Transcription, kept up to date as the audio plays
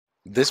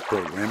This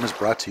program is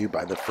brought to you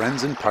by the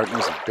friends and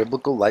partners of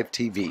Biblical Life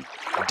TV,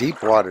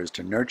 deep waters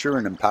to nurture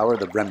and empower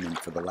the remnant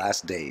for the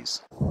last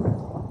days.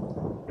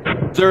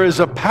 There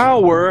is a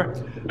power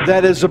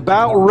that is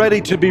about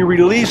ready to be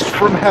released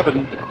from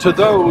heaven to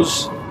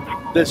those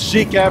that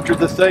seek after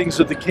the things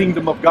of the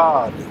kingdom of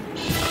God.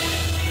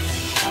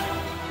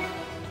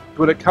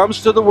 When it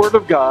comes to the Word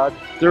of God,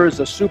 there is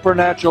a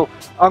supernatural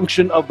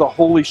unction of the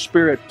Holy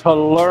Spirit to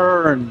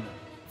learn.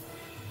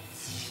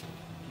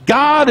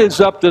 God is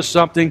up to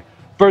something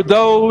for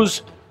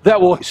those that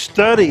will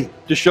study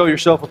to show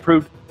yourself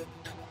approved.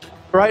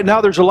 Right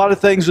now there's a lot of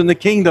things in the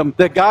kingdom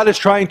that God is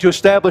trying to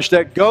establish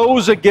that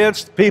goes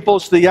against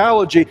people's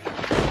theology.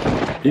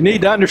 You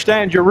need to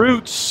understand your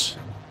roots,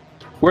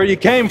 where you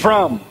came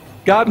from.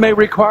 God may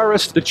require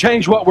us to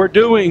change what we're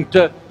doing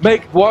to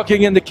make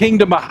walking in the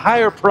kingdom a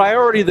higher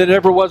priority than it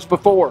ever was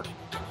before.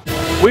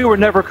 We were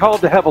never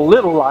called to have a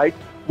little light.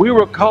 We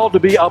were called to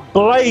be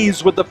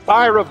ablaze with the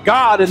fire of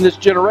God in this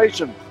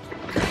generation.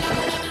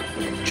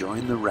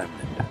 Join the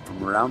remnant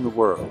from around the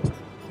world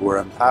who are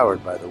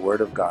empowered by the Word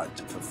of God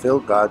to fulfill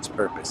God's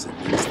purpose in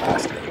these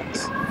last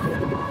days.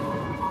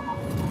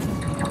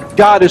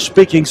 God is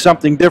speaking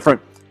something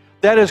different.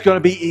 That is going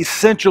to be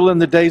essential in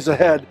the days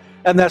ahead,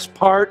 and that's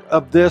part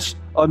of this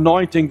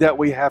anointing that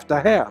we have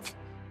to have.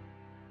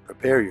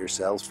 Prepare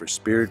yourselves for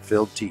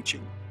Spirit-filled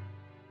teaching.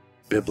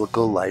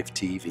 Biblical Life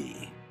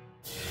TV.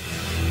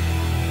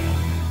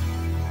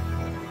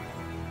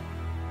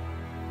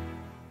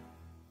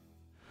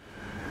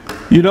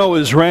 You know,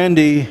 as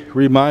Randy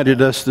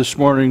reminded us this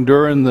morning,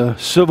 during the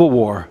Civil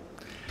War,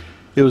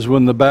 it was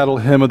when the Battle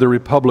Hymn of the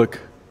Republic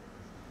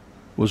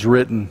was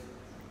written.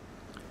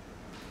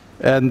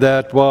 And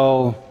that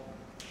while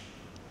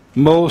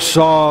most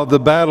saw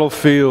the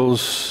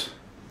battlefields,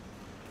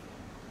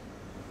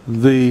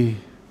 the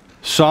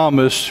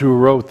psalmist who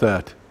wrote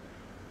that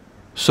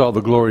saw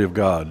the glory of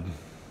God.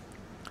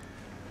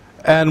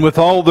 And with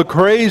all the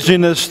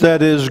craziness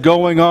that is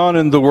going on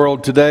in the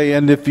world today,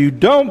 and if you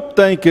don't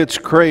think it's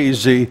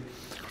crazy,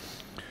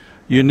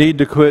 you need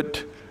to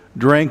quit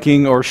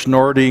drinking or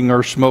snorting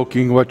or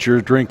smoking what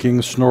you're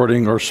drinking,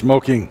 snorting, or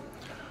smoking.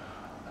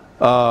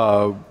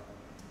 It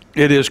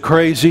is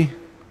crazy.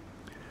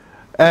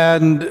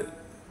 And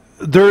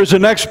there is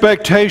an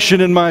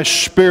expectation in my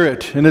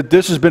spirit, and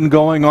this has been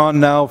going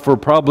on now for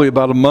probably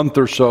about a month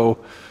or so.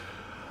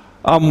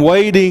 I'm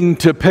waiting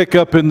to pick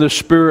up in the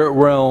spirit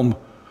realm,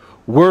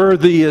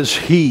 worthy is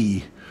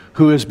he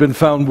who has been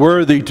found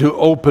worthy to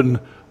open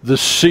the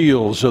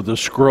seals of the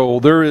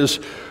scroll. There is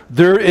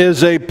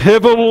a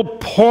pivotal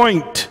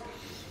point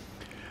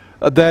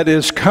that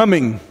is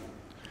coming.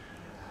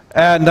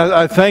 And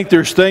I think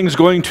there's things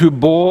going to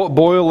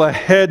boil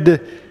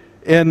ahead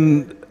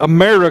in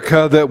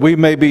America that we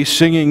may be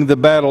singing the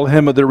Battle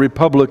Hymn of the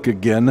Republic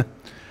again.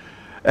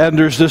 And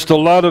there's just a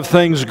lot of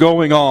things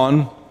going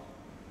on.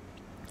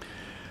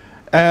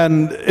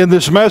 And in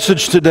this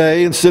message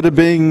today, instead of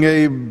being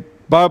a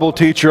Bible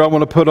teacher, I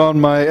want to put on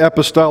my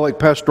apostolic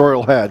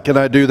pastoral hat. Can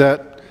I do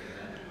that?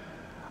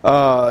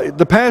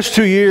 The past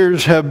 2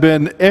 years have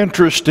been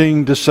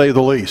interesting, to say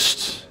the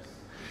least.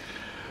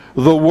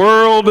 The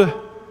world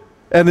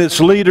and its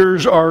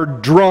leaders are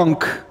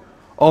drunk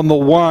on the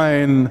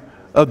wine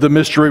of the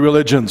mystery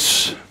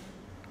religions.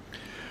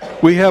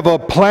 We have a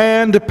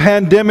planned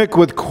pandemic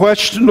with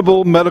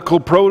questionable medical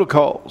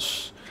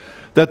protocols,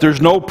 that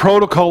there's no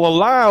protocol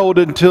allowed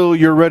until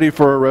you're ready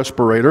for a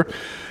respirator,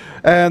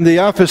 and the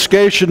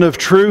obfuscation of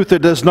truth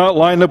that does not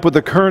line up with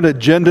the current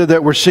agenda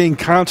that we're seeing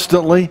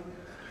constantly.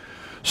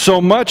 So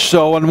much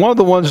so, and one of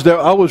the ones that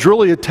I was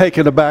really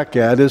taken aback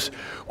at is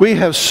we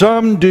have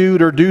some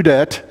dude or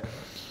dudette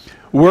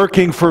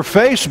working for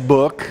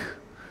Facebook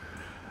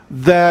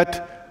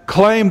that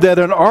claimed that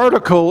an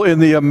article in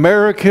the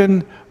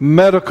American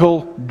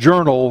Medical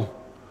Journal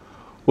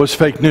was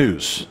fake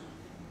news.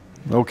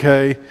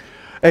 Okay?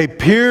 A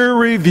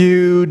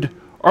peer-reviewed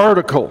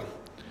article.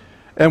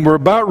 And we're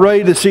about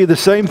ready to see the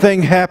same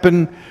thing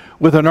happen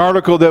with an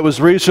article that was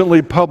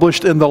recently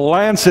published in The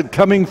Lancet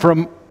coming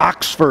from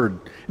Oxford.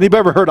 Anybody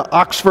ever heard of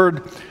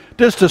Oxford?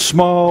 Just a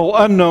small,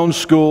 unknown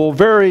school,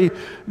 very,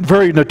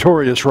 very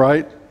notorious,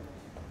 right?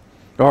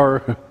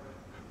 Or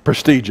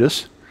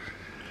prestigious.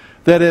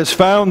 That has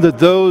found that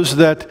those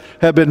that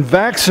have been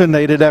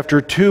vaccinated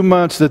after 2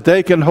 months, that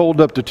they can hold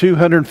up to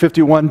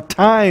 251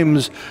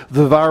 times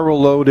the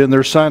viral load in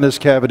their sinus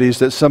cavities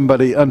that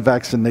somebody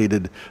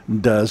unvaccinated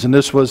does. And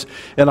this was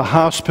in a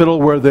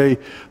hospital where the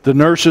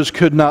nurses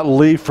could not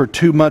leave for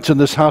 2 months in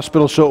this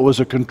hospital, so it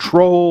was a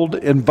controlled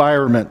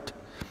environment.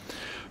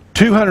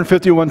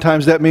 251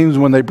 times, that means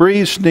when they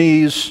breathe,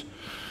 sneeze,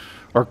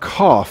 or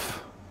cough,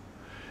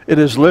 it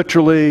is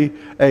literally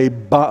a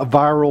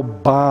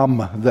viral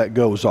bomb that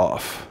goes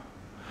off.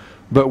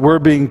 But we're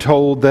being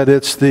told that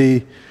it's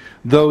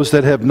those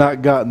that have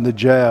not gotten the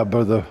jab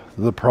are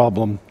the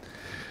problem.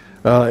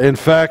 In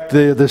fact,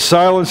 the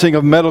silencing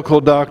of medical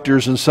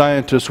doctors and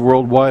scientists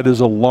worldwide is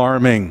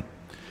alarming.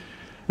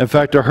 In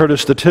fact, I heard a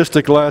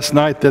statistic last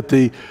night that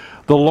the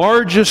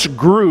largest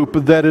group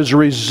that is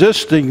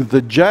resisting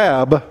the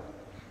jab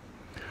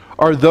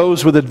are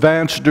those with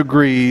advanced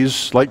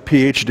degrees, like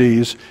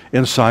PhDs,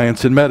 in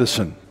science and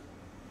medicine.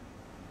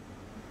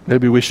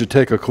 Maybe we should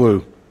take a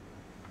clue.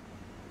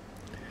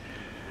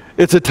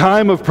 It's a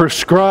time of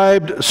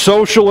prescribed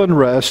social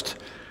unrest.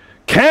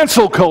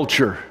 Cancel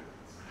culture.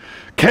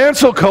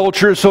 Cancel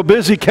culture is so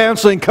busy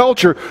canceling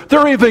culture,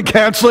 they're even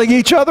canceling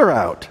each other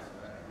out.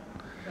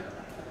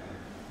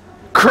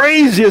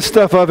 Craziest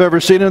stuff I've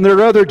ever seen. And there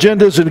are other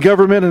agendas in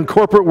government and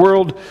corporate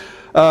world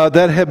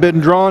that have been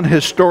drawn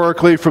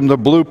historically from the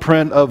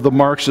blueprint of the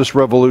Marxist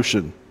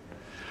revolution.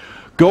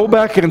 Go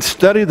back and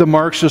study the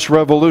Marxist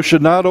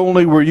revolution. Not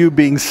only were you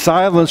being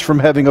silenced from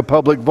having a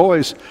public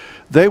voice,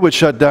 they would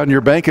shut down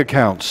your bank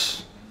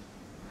accounts.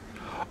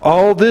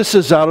 All this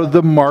is out of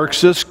the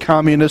Marxist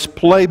communist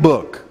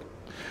playbook.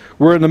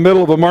 We're in the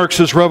middle of a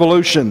Marxist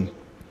revolution.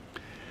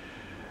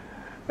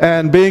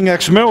 And being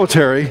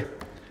ex-military,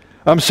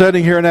 I'm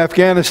sitting here in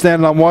Afghanistan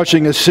and I'm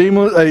watching a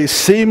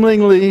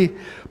seemingly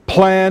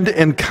planned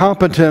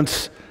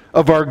incompetence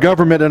of our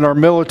government and our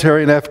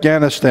military in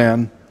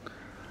Afghanistan.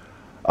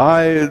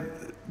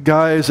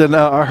 Guys, and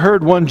I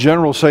heard one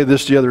general say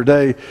this the other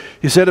day.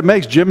 He said it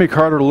makes Jimmy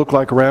Carter look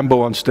like Rambo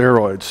on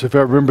steroids, if I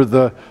remember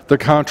the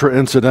Contra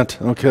incident,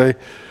 okay,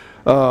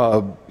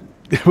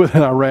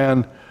 within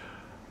Iran.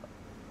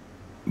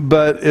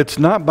 But it's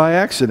not by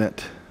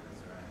accident.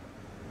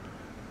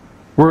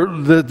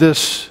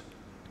 This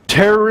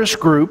terrorist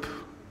group,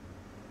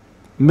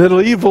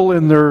 medieval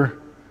in their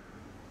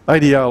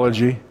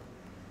ideology,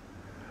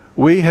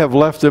 we have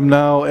left them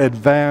now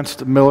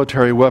advanced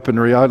military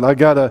weaponry. I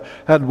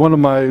had one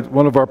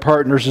of our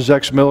partners is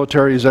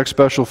ex-military, he's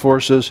ex-special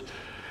forces,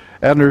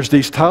 and there's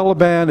these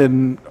Taliban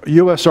in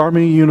U.S.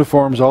 Army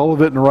uniforms, all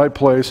of it in the right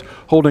place,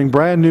 holding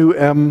brand new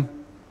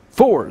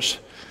M4s.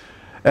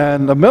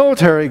 And a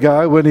military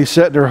guy, when he's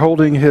sitting there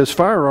holding his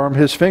firearm,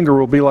 his finger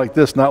will be like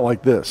this, not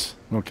like this,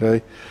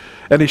 okay?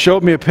 And he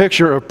showed me a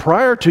picture of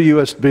prior to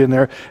U.S. being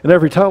there, and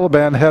every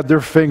Taliban had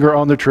their finger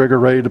on the trigger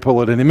ready to pull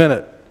at any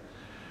minute.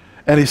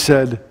 And he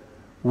said,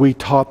 we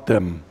taught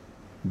them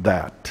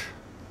that.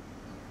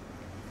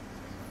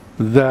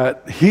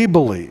 That he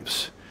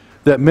believes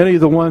that many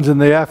of the ones in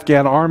the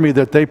Afghan army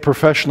that they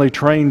professionally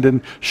trained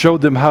and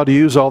showed them how to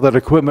use all that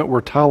equipment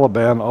were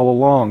Taliban all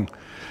along.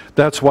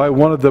 That's why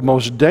one of the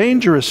most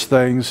dangerous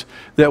things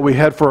that we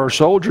had for our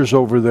soldiers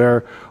over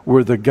there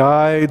were the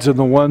guides and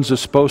the ones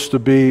that's supposed to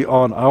be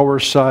on our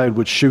side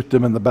would shoot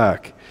them in the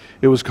back.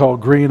 It was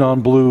called green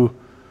on blue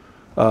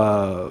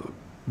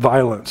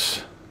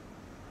violence.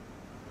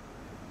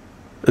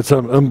 It's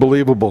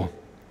unbelievable.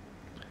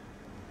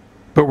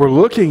 But we're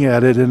looking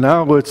at it, and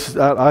now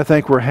I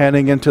think we're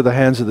handing into the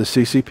hands of the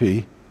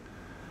CCP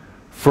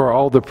for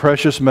all the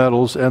precious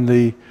metals and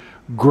the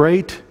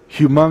great,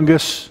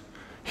 humongous,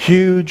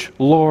 huge,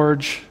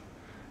 large,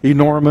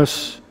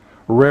 enormous,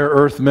 rare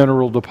earth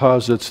mineral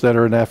deposits that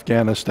are in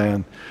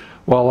Afghanistan.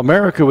 While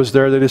America was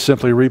there, they just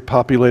simply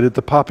repopulated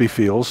the poppy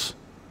fields.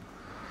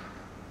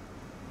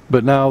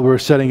 But now we're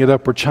setting it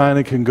up where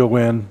China can go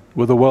in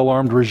with a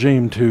well-armed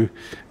regime to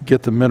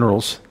get the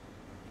minerals.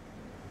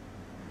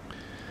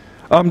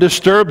 I'm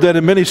disturbed that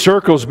in many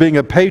circles, being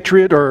a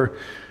patriot or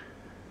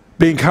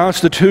being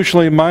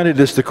constitutionally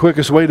minded is the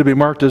quickest way to be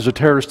marked as a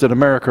terrorist in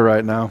America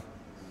right now.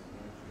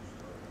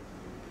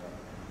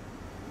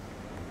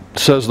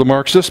 Says the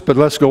Marxist, but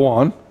let's go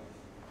on.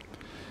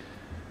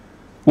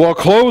 While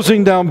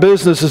closing down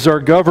businesses,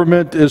 our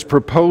government is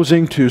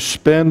proposing to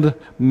spend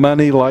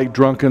money like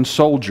drunken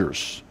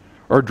soldiers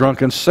or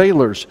drunken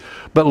sailors.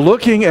 But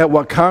looking at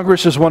what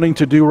Congress is wanting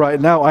to do right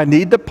now, I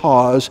need to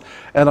pause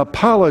and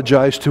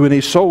apologize to any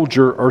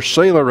soldier or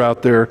sailor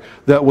out there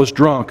that was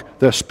drunk,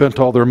 that spent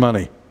all their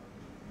money.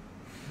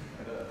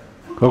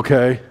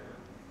 Okay?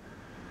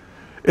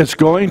 It's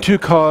going to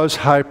cause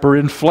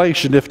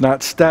hyperinflation, if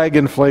not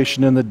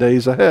stagflation, in the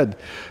days ahead.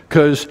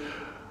 Because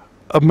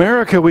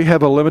America, we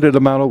have a limited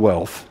amount of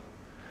wealth.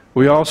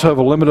 We also have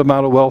a limited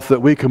amount of wealth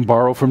that we can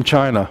borrow from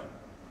China.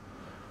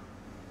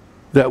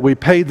 That we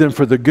paid them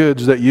for the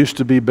goods that used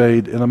to be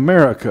made in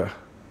America.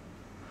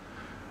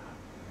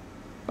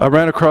 I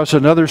ran across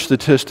another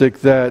statistic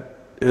that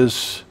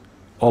is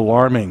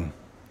alarming.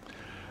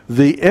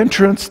 The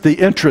interest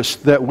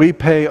that we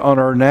pay on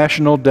our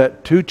national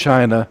debt to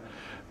China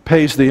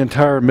pays the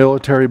entire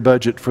military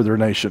budget for their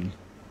nation.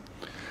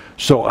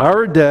 So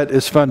our debt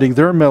is funding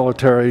their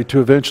military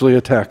to eventually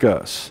attack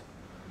us.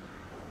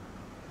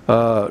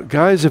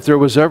 Guys, if there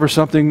was ever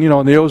something,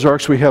 in the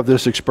Ozarks we have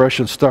this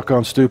expression, stuck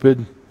on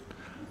stupid.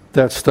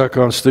 That's stuck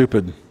on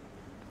stupid.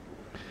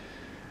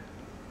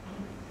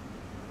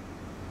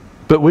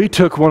 But we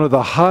took one of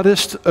the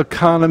hottest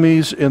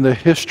economies in the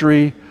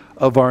history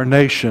of our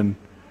nation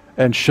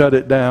and shut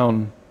it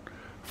down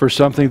for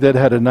something that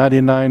had a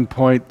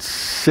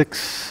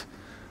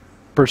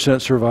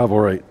 99.6% survival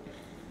rate.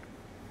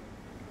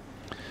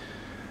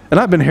 And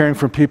I've been hearing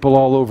from people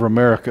all over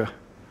America,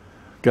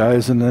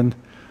 guys, and then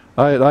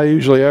I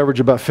usually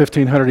average about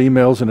 1,500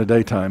 emails in a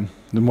daytime,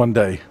 in one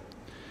day.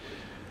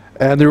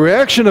 And the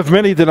reaction of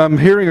many that I'm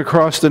hearing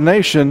across the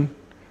nation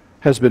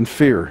has been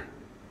fear.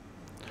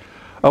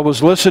 I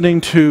was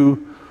listening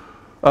to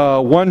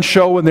one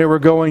show when they were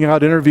going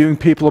out interviewing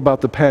people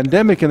about the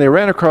pandemic, and they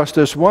ran across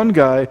this one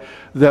guy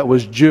that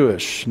was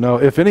Jewish. Now,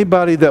 if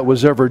anybody that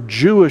was ever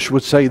Jewish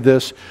would say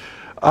this,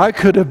 I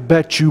could have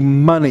bet you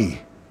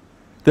money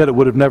that it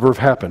would have never have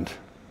happened.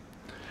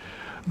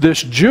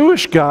 This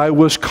Jewish guy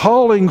was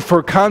calling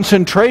for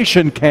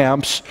concentration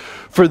camps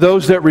for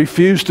those that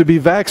refused to be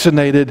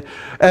vaccinated,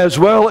 as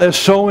well as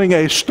sewing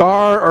a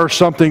star or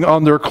something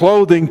on their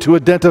clothing to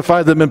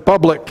identify them in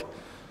public.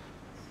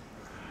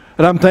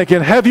 And I'm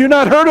thinking, have you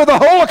not heard of the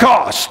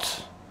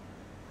Holocaust?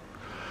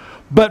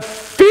 But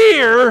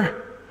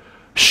fear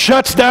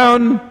shuts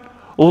down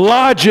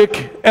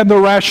logic and the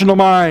rational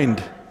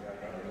mind.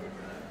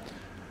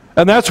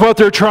 And that's what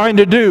they're trying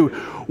to do.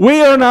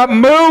 We are not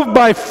moved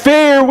by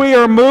fear, we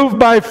are moved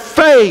by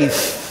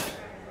faith.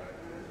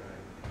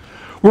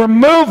 We're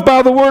moved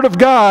by the Word of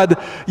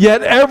God,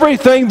 yet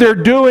everything they're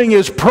doing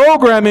is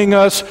programming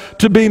us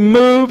to be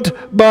moved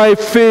by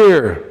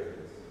fear.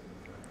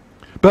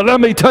 But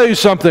let me tell you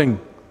something.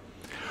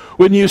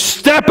 When you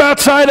step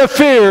outside of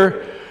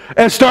fear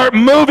and start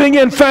moving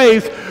in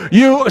faith,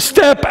 you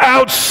step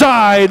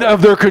outside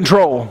of their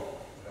control.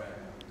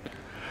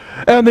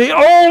 And the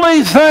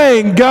only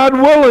thing, God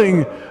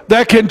willing,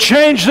 that can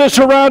change this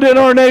around in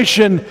our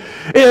nation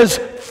is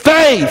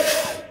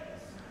faith.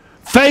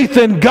 Faith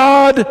in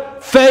God,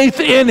 faith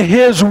in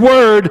His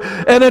Word.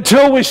 And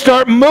until we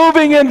start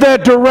moving in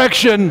that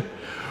direction,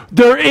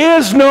 there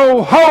is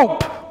no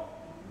hope.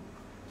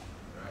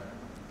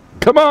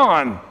 Come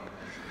on.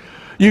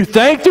 You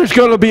think there's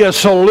going to be a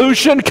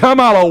solution come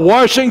out of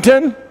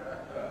Washington?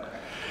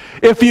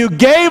 If you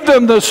gave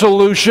them the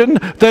solution,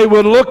 they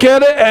would look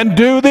at it and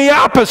do the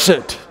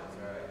opposite.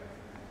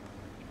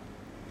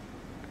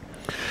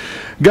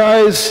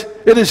 Guys,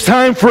 it is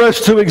time for us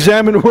to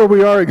examine where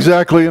we are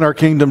exactly in our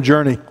kingdom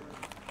journey.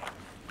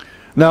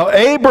 Now,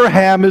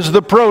 Abraham is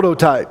the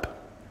prototype.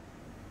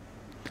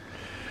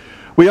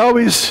 We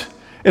always,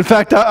 in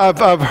fact,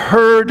 I've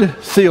heard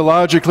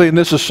theologically, and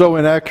this is so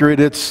inaccurate,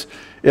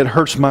 it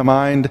hurts my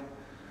mind,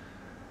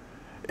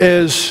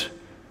 is,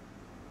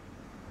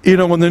 you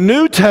know, in the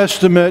New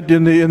Testament,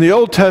 in the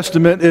Old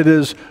Testament, it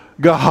is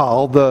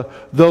Gahal,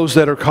 those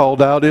that are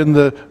called out. In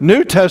the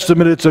New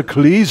Testament, it's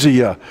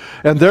ecclesia,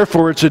 and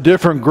therefore it's a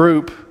different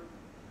group.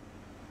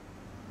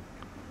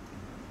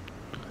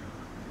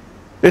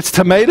 It's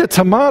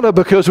tomato,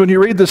 because when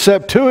you read the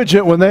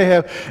Septuagint, when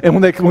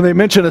they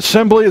mention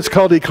assembly, it's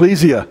called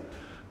ecclesia.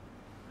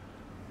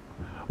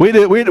 We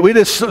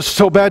just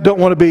so bad don't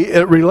want to be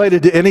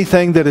related to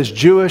anything that is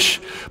Jewish,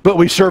 but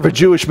we serve a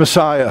Jewish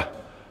Messiah.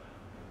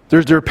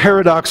 There are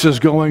paradoxes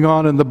going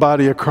on in the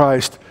body of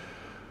Christ.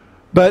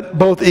 But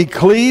both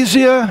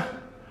ecclesia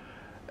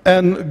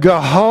and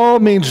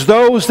Gahal means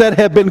those that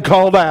have been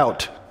called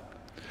out.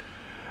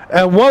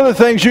 And one of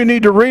the things you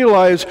need to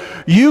realize,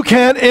 you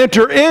can't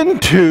enter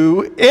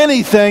into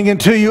anything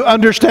until you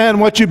understand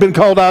what you've been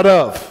called out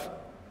of.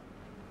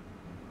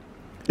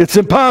 It's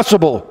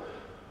impossible.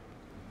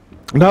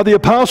 Now, the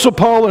Apostle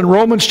Paul in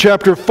Romans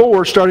chapter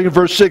 4, starting in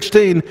verse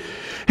 16,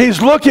 he's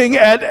looking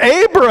at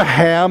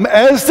Abraham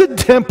as the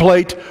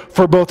template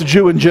for both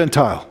Jew and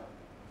Gentile.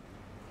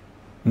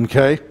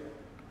 Okay?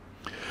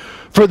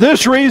 For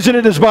this reason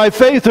it is by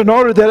faith, in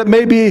order that it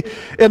may be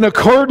in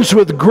accordance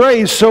with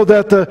grace, so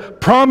that the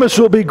promise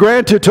will be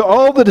granted to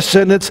all the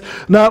descendants,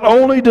 not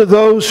only to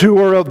those who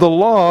are of the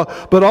law,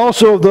 but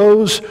also of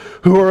those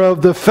who are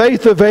of the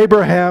faith of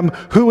Abraham,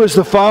 who is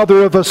the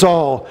father of us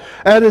all.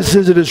 As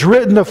it is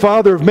written, the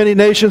father of many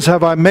nations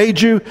have I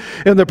made you,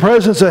 in the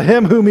presence of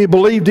him whom he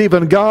believed,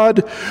 even God,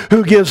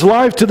 who gives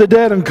life to the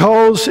dead and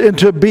calls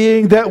into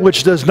being that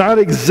which does not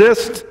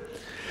exist.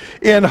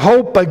 In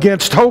hope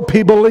against hope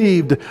he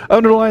believed.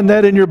 Underline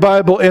that in your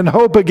Bible. In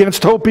hope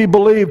against hope he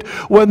believed.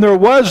 When there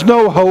was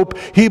no hope,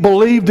 he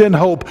believed in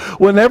hope.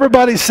 When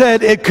everybody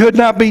said it could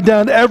not be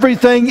done,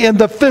 everything in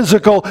the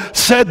physical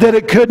said that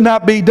it could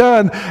not be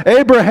done,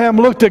 Abraham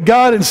looked at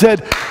God and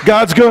said,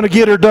 God's going to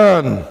get her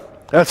done.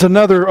 That's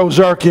another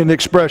Ozarkian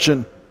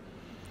expression.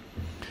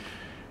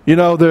 You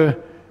know,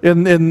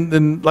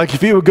 like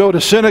if you would go to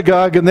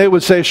synagogue and they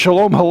would say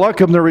Shalom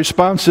Halakim, their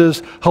response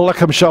is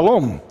Halakim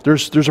Shalom.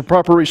 There's a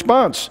proper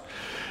response.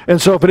 And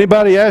so if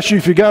anybody asks you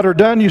if you got her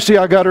done, you say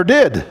I got her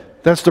did.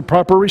 That's the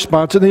proper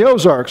response in the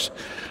Ozarks.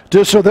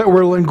 Just so that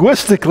we're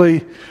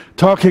linguistically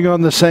talking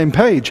on the same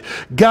page.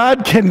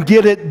 God can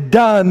get it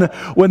done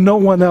when no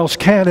one else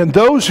can. And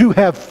those who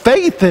have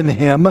faith in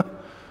Him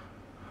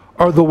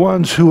are the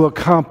ones who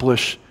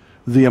accomplish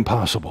the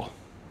impossible.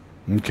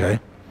 Okay?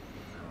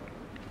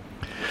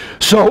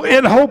 So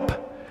in hope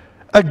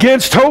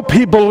against hope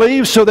he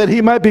believed, so that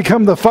he might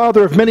become the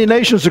father of many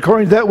nations,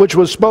 according to that which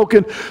was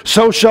spoken,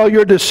 so shall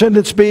your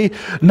descendants be.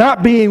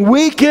 Not being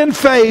weak in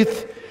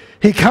faith,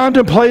 he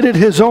contemplated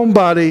his own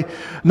body,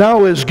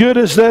 now as good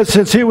as that,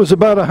 since he was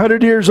about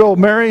 100 years old.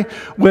 Mary,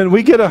 when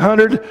we get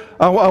 100,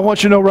 I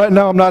want you to know right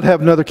now I'm not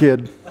having another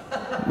kid.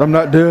 I'm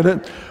not doing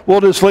it.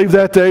 We'll just leave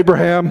that to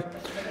Abraham.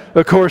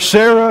 Of course,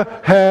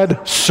 Sarah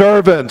had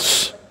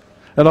servants.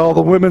 And all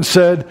the women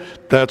said,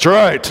 that's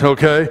right,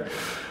 okay?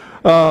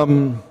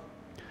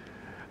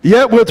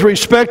 Yet with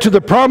respect to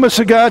the promise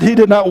of God, he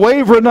did not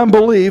waver in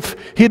unbelief.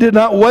 He did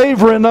not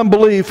waver in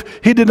unbelief.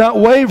 He did not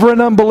waver in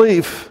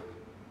unbelief.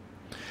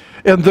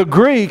 In the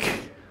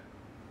Greek,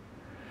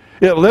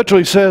 it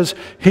literally says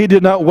he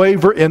did not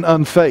waver in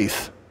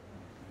unfaith.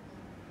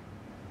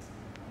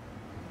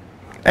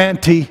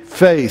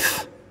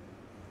 Anti-faith.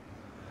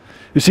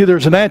 You see,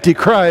 there's an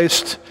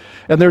antichrist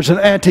and there's an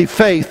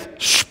anti-faith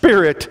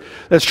spirit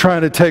that's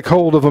trying to take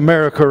hold of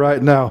America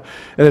right now.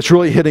 And it's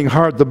really hitting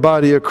hard the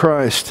body of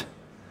Christ.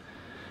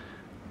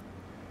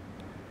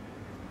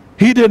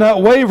 He did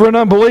not waver in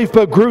unbelief,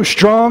 but grew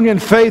strong in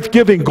faith,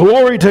 giving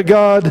glory to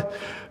God,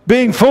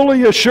 being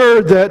fully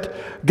assured that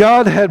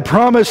God had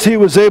promised he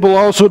was able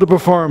also to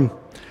perform.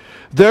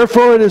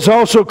 Therefore, it is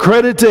also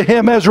credited to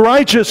him as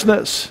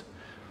righteousness.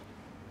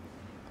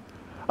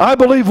 I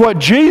believe what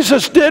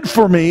Jesus did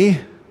for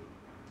me,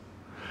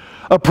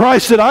 a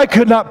price that I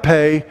could not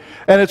pay,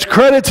 and it's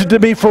credited to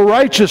me for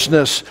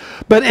righteousness.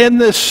 But in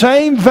the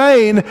same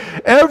vein,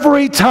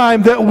 every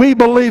time that we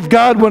believe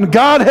God, when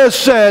God has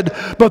said,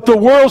 but the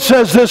world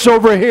says this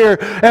over here,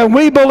 and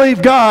we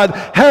believe God,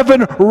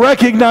 heaven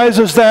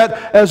recognizes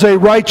that as a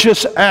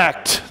righteous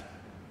act.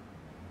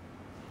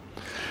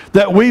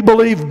 That we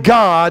believe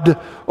God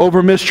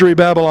over Mystery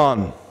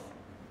Babylon.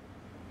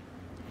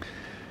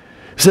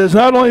 It says,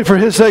 not only for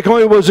his sake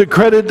only was it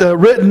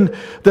written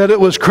that it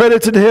was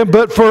credited to him,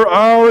 but for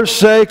our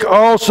sake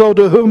also,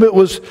 to whom my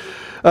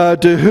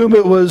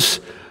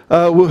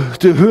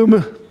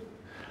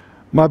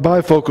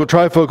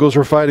trifocals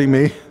are fighting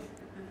me.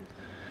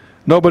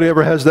 Nobody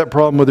ever has that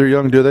problem with their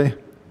young, do they?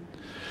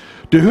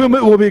 To whom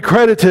it will be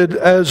credited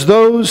as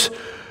those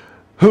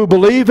who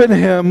believe in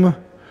him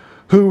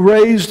who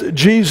raised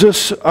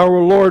Jesus our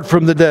Lord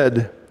from the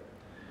dead.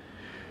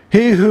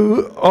 He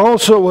who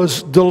also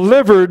was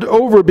delivered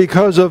over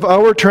because of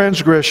our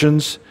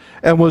transgressions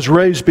and was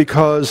raised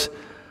because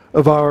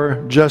of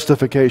our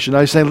justification.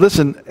 I say,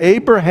 listen,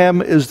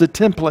 Abraham is the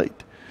template.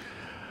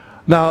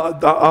 Now,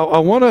 I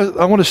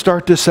want to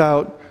start this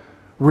out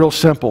real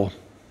simple.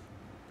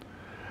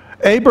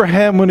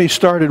 Abraham, when he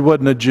started,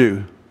 wasn't a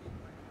Jew.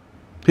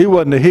 He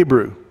wasn't a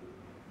Hebrew.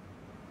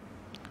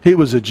 He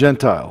was a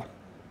Gentile.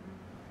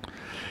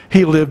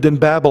 He lived in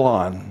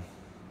Babylon.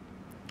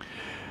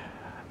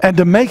 And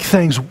to make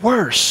things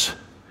worse,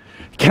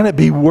 can it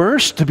be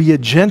worse to be a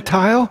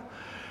Gentile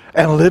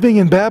and living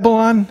in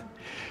Babylon?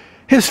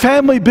 His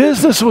family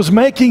business was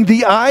making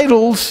the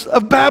idols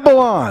of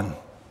Babylon.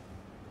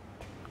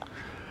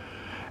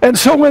 And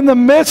so in the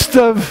midst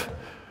of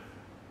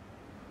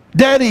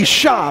Daddy's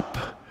shop,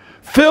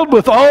 filled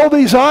with all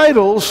these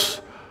idols,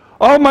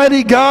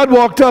 Almighty God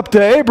walked up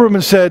to Abram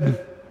and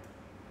said,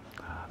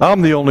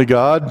 I'm the only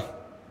God.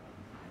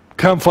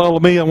 Come follow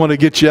me. I want to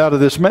get you out of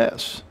this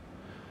mess.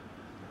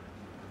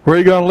 Where are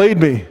you going to lead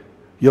me?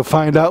 You'll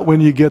find out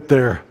when you get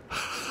there.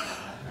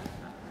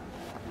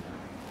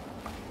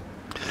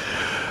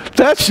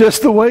 That's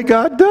just the way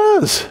God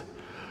does.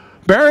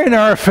 Barry and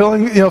I are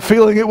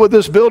feeling it with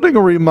this building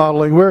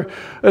remodeling, where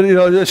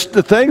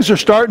the things are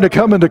starting to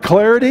come into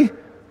clarity.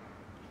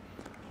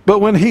 But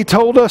when He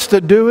told us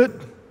to do it,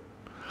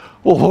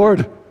 well,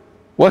 Lord,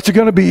 what's it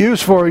going to be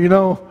used for?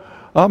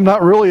 I'm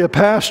not really a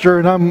pastor,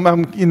 and I'm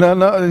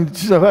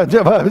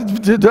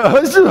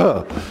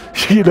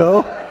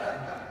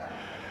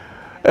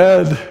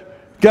And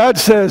God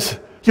says,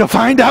 you'll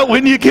find out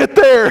when you get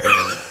there.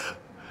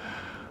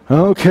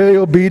 Okay,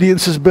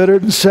 obedience is better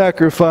than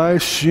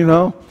sacrifice,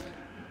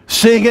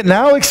 Seeing it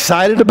now,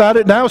 excited about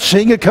it now,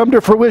 seeing it come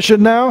to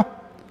fruition now.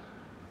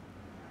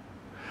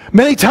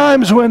 Many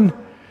times when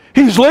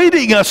He's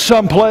leading us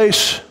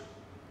someplace,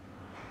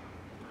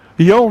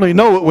 you only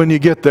know it when you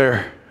get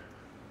there.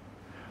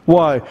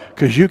 Why?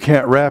 Because you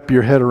can't wrap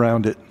your head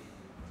around it.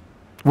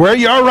 Where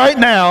you are right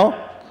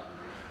now,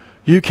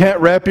 you can't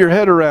wrap your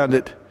head around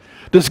it.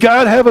 Does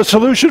God have a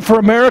solution for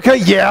America?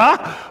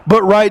 Yeah,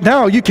 but right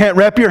now you can't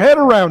wrap your head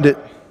around it.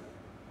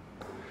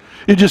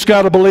 You just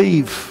got to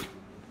believe.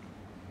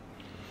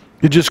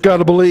 You just got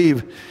to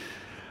believe.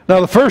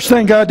 Now the first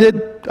thing God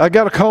did, I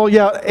got to call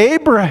you out,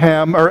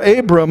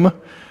 Abram,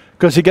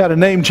 because he got a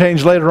name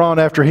change later on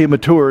after he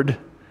matured.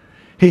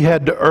 He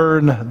had to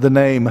earn the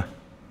name.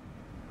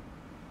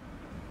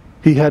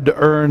 He had to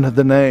earn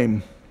the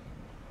name.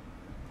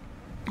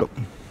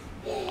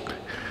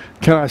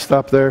 Can I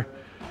stop there?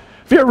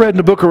 Have you ever read in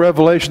the book of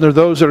Revelation, there are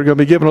those that are going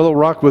to be given a little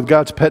rock with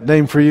God's pet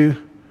name for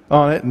you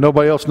on it, and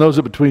nobody else knows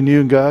it between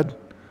you and God?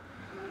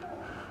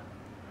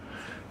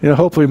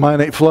 Hopefully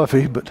mine ain't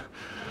fluffy, but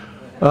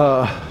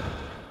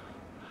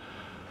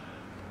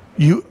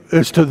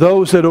it's to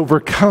those that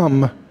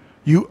overcome,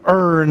 you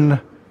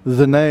earn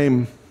the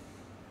name.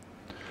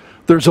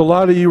 There's a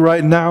lot of you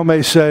right now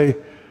may say,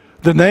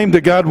 the name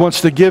that God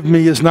wants to give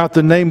me is not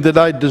the name that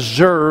I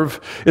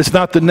deserve. It's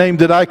not the name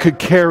that I could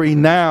carry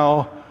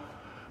now.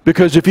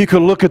 Because if you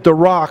could look at the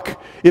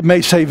rock, it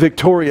may say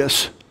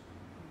victorious.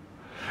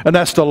 And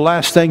that's the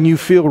last thing you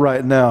feel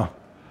right now.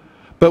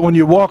 But when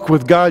you walk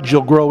with God,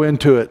 you'll grow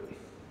into it.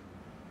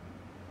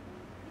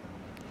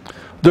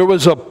 There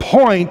was a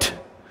point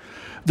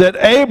that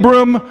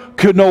Abram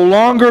could no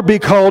longer be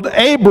called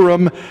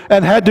Abram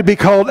and had to be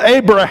called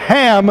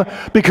Abraham,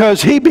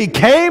 because he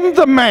became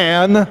the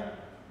man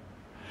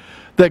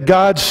that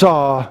God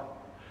saw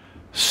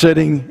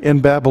sitting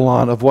in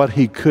Babylon of what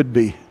he could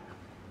be.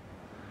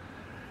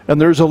 And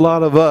there's a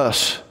lot of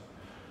us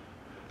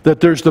that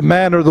there's the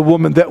man or the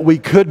woman that we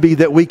could be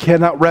that we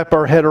cannot wrap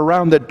our head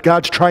around, that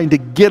God's trying to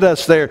get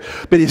us there,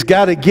 but he's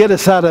got to get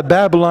us out of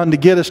Babylon to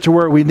get us to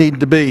where we need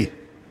to be.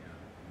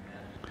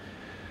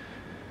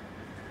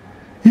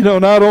 You know,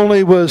 not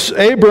only was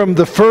Abram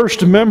the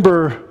first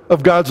member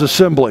of God's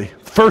assembly,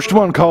 first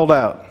one called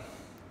out,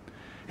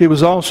 he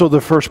was also the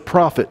first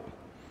prophet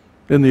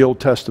in the Old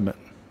Testament.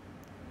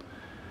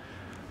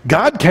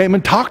 God came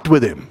and talked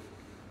with him,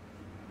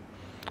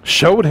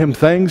 showed him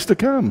things to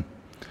come.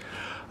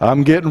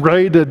 I'm getting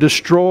ready to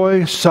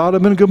destroy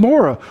Sodom and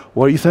Gomorrah.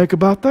 What do you think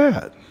about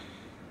that?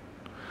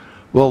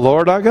 Well,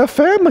 Lord, I got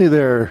family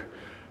there.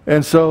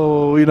 And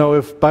so, you know,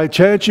 if by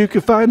chance you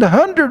could find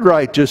 100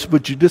 righteous,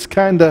 would you just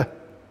kind of...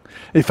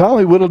 He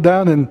finally whittled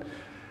down and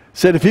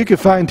said if you could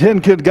find 10,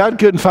 God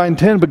couldn't find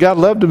 10, but God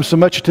loved him so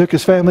much he took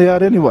his family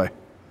out anyway.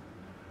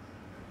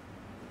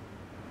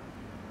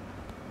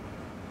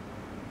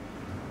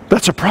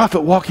 That's a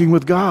prophet walking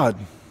with God.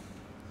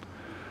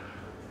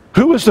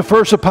 Who was the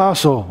first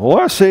apostle? Well,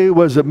 I see,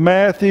 was it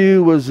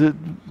Matthew? His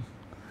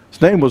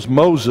name was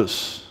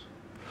Moses.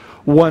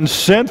 One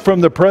sent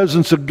from the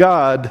presence of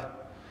God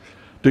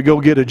to go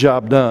get a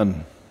job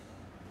done.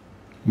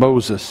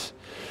 Moses.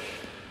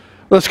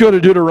 Let's go to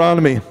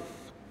Deuteronomy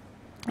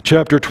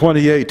chapter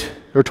 28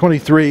 or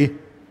 23,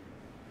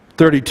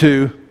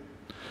 32.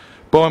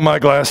 Blowing my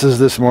glasses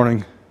this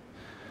morning.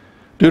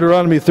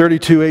 Deuteronomy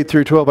 32, 8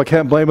 through 12. I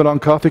can't blame it on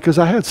coffee because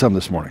I had some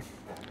this morning.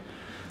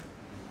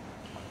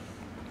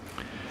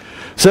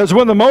 It says,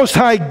 when the Most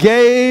High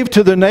gave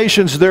to the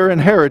nations their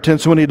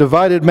inheritance, when he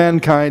divided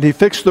mankind, he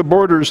fixed the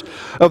borders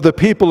of the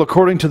people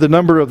according to the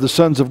number of the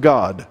sons of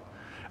God.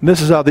 And this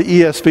is how the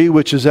ESV,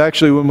 which is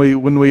actually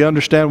when we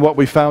understand what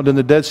we found in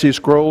the Dead Sea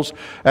Scrolls,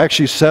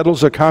 actually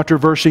settles a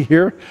controversy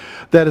here,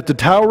 that at the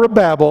Tower of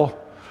Babel,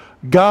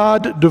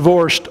 God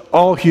divorced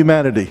all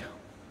humanity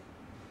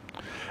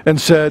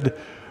and said,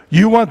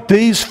 you want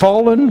these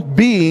fallen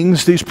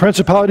beings, these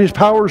principalities,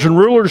 powers, and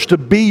rulers to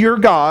be your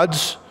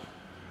gods?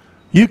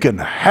 You can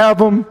have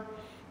them,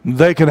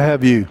 they can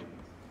have you.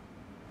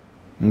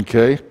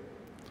 Okay?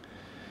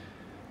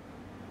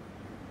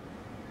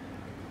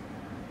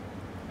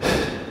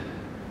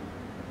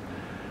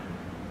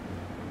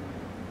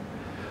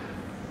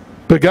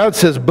 But God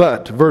says,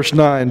 but, verse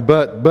 9,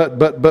 but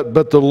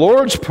the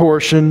Lord's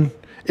portion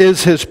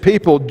is his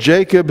people,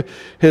 Jacob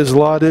his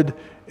allotted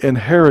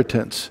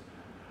inheritance.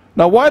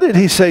 Now, why did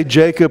he say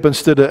Jacob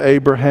instead of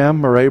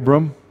Abraham or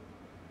Abram?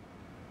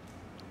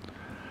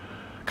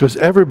 Because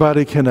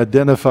everybody can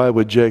identify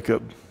with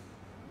Jacob.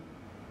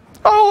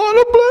 I want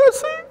a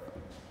blessing.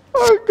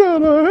 I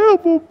gotta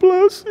have a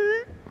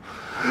blessing.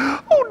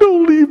 Oh,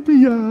 don't leave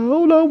me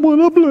out. I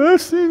want a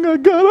blessing. I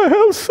gotta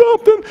have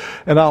something.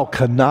 And I'll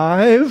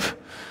connive.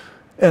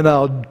 And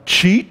I'll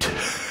cheat.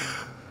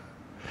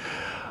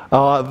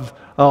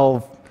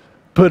 I'll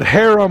put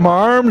hair on my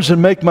arms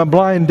and make my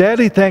blind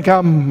daddy think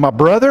I'm my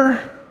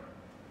brother.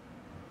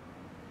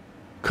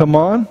 Come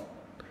on.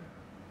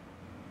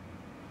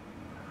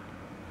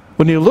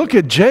 When you look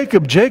at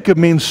Jacob, Jacob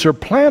means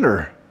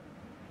surplanter.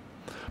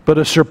 But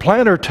a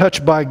surplanter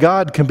touched by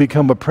God can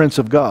become a prince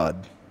of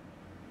God.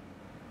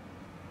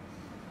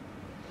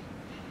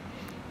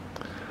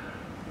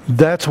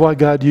 That's why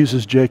God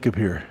uses Jacob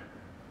here.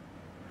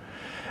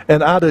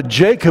 And out of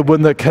Jacob,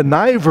 when the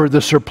conniver,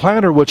 the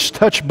surplanter, was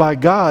touched by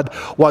God,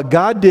 what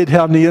God did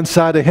on the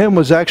inside of him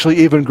was actually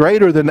even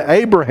greater than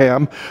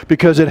Abraham,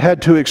 because it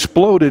had to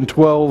explode in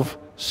 12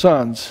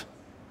 sons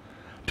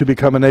to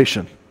become a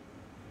nation.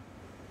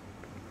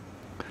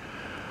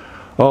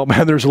 Oh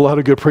man, there's a lot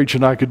of good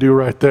preaching I could do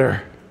right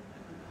there.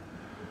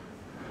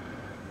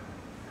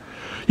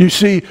 You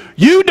see,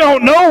 you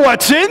don't know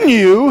what's in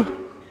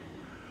you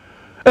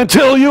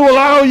until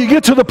you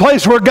get to the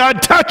place where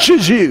God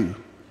touches you.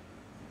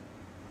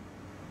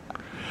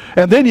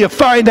 And then you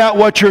find out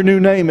what your new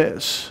name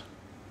is.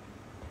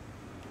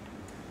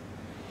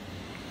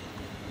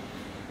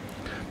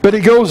 But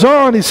he goes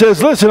on, he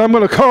says, listen, I'm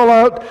going to call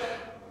out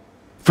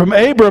from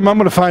Abram, I'm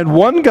going to find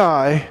one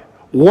guy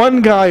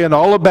in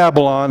all of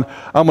Babylon.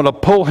 I'm going to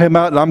pull him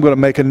out and I'm going to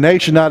make a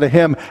nation out of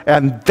him.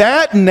 And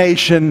that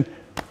nation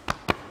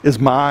is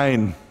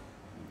mine.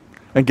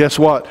 And guess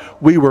what?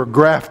 We were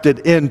grafted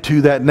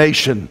into that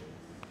nation.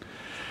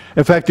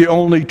 In fact, the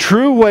only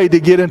true way to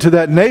get into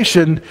that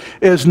nation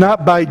is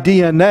not by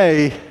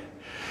DNA,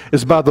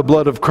 it's by the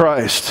blood of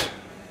Christ.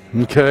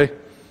 Okay?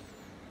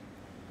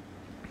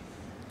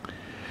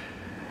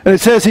 And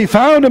it says, he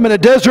found him in a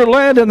desert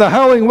land in the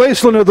howling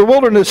wasteland of the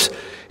wilderness.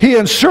 He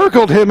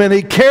encircled him and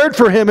he cared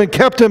for him and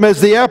kept him as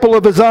the apple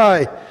of his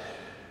eye.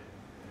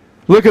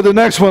 Look at the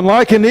next one.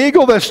 Like an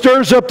eagle that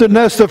stirs up the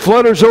nest that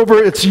flutters over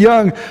its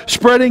young,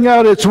 spreading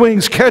out its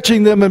wings,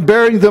 catching them and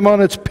bearing them on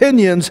its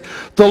pinions,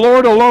 the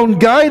Lord alone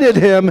guided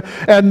him,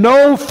 and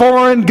no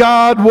foreign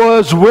god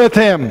was with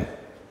him.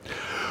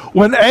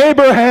 When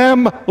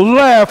Abraham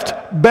left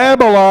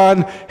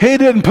Babylon, he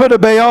didn't put a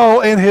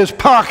Baal in his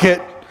pocket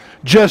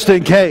just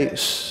in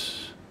case.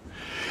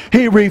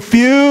 He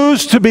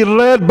refused to be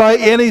led by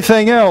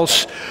anything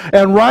else.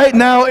 And right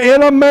now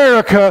in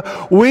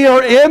America, we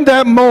are in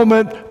that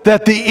moment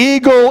that the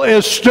eagle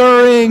is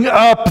stirring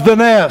up the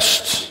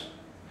nest.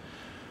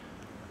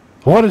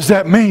 What does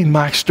that mean,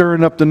 Mike,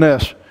 stirring up the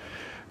nest?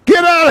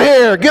 Get out of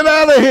here! Get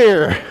out of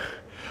here!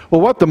 Well,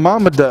 what the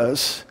mama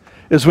does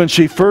is when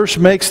she first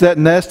makes that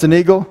nest, an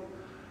eagle,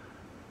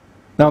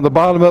 now the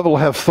bottom of it will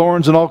have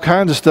thorns and all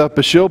kinds of stuff,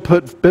 but she'll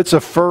put bits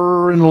of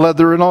fur and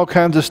leather and all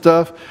kinds of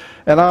stuff.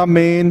 And I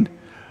mean,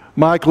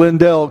 Mike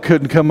Lindell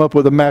couldn't come up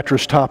with a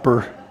mattress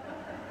topper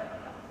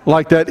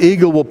like that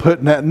eagle will put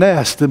in that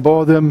nest. And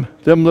boy, them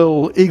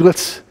little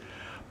eaglets,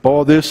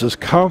 boy, this is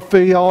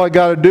comfy. All I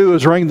got to do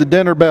is ring the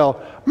dinner bell.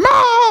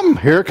 Mom,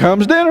 here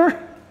comes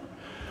dinner.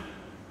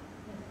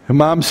 And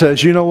Mom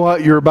says, you know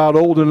what, you're about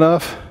old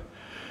enough.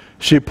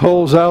 She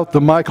pulls out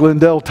the Mike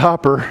Lindell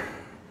topper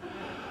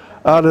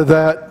out of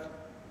that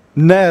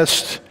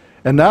nest,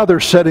 and now they're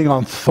sitting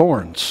on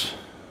thorns.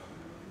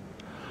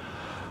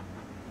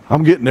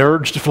 I'm getting the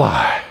urge to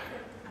fly.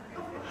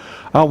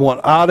 I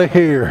want out of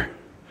here.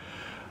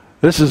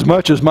 This is as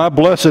much as my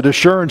blessed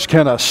assurance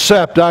can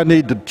accept. I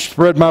need to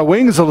spread my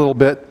wings a little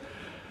bit.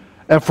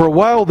 And for a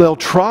while they'll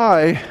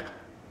try. And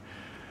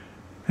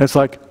it's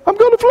like, I'm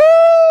going to fly.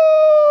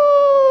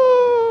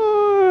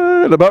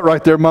 And about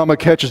right there, Mama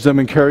catches them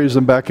and carries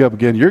them back up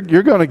again. You're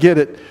going to get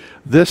it.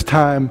 This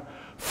time,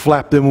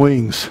 flap them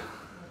wings.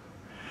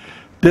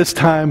 This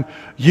time,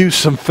 use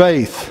some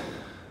faith.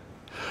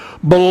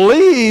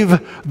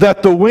 Believe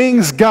that the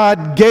wings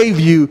God gave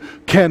you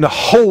can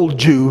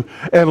hold you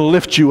and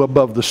lift you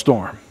above the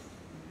storm.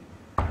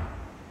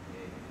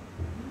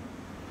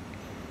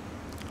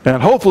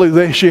 And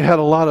hopefully she had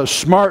a lot of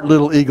smart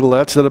little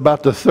eaglets that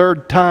about the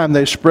third time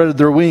they spread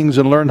their wings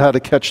and learned how to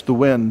catch the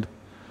wind.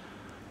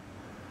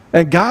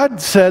 And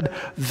God said,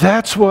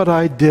 that's what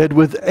I did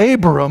with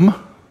Abram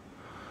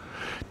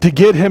to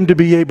get him to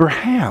be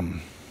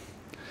Abraham.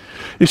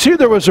 You see,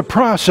 there was a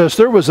process.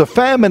 There was a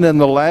famine in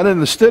the land, and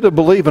instead of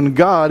believing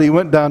God, he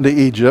went down to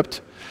Egypt.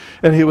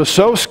 And he was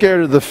so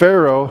scared of the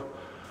Pharaoh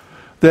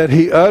that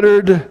he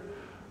uttered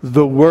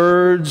the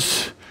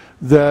words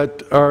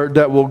that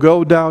will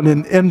go down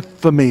in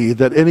infamy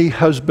that any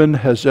husband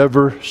has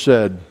ever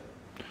said.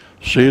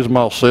 She's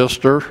my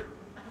sister.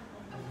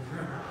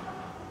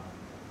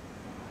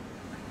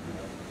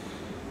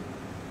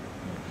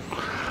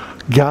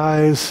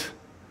 Guys,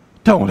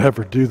 don't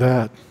ever do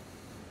that.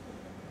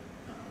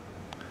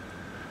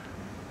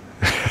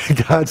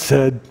 God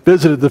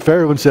visited the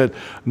Pharaoh and said,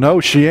 no,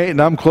 she ain't,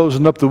 and I'm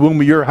closing up the womb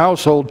of your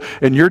household,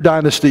 and your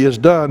dynasty is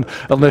done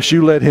unless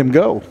you let him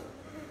go.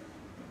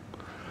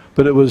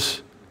 But it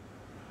was,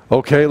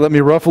 okay, let me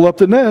ruffle up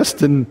the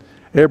nest. And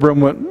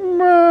Abram went,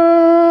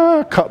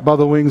 caught by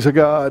the wings of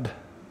God.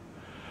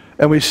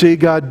 And we see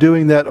God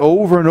doing that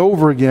over and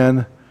over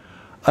again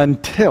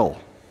until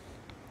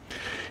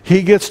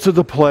he gets to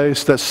the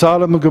place that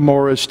Sodom and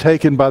Gomorrah is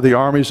taken by the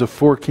armies of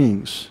 4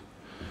 kings.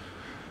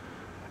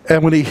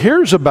 And when he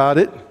hears about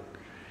it,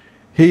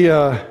 he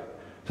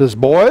says,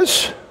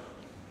 boys,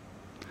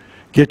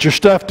 get your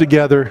stuff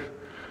together.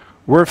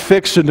 We're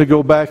fixing to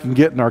go back and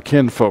get in our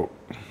kinfolk.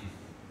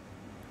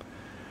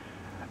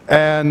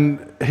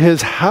 And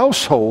his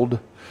household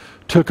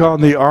took on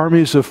the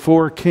armies of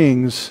 4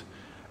 kings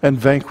and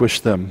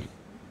vanquished them.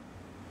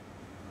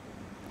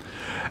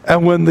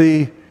 And when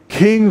the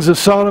kings of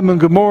Sodom and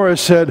Gomorrah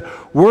said,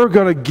 we're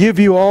going to give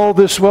you all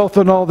this wealth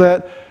and all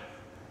that,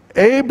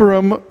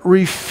 Abram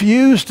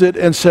refused it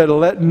and said,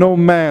 let no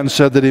man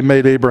say that he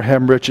made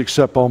Abraham rich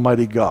except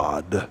Almighty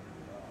God.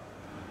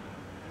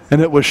 And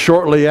it was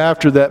shortly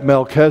after that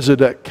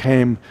Melchizedek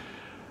came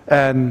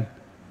and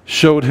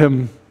showed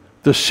him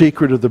the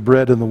secret of the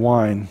bread and the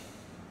wine.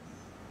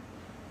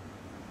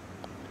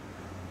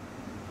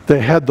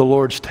 They had the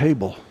Lord's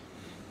table.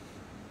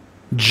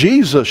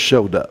 Jesus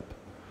showed up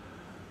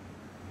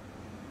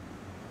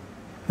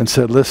and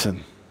said,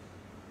 listen,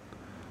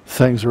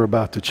 things are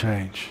about to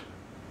change.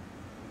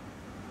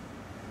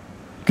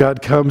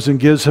 God comes and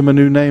gives him a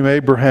new name,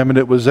 Abraham, and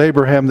it was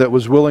Abraham that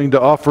was willing to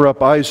offer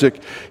up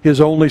Isaac, his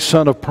only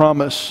son of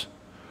promise,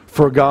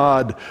 for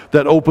God,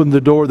 that opened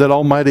the door that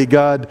Almighty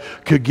God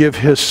could give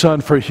his son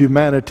for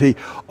humanity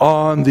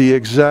on the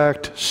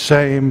exact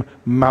same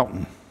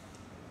mountain.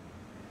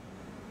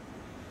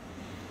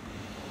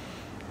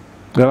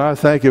 And I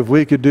think if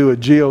we could do a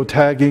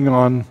geotagging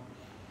on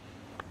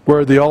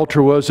where the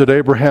altar was that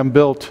Abraham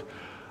built,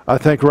 I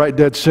think right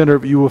dead center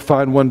of it, you will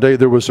find one day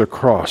there was a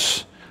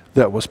cross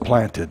that was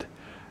planted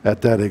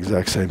at that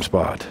exact same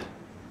spot.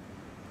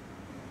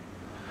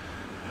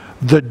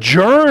 The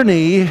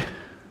journey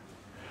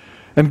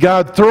and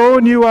God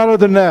throwing you out of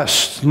the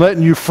nest,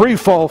 letting you free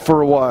fall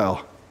for a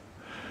while.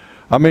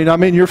 I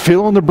mean, you're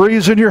feeling the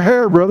breeze in your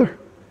hair, brother.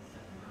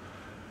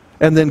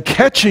 And then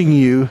catching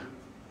you,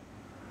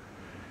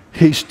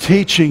 He's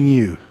teaching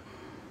you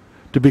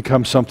to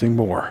become something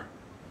more.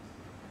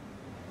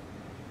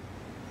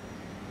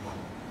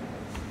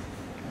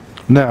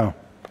 Now,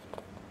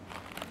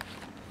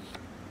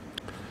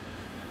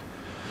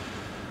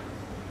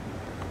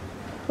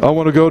 I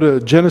want to go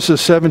to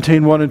Genesis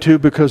 17, 1 and 2,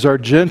 because our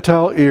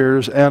Gentile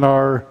ears and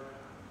our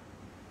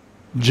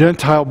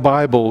Gentile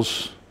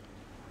Bibles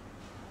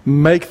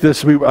make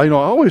this. I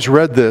always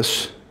read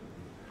this,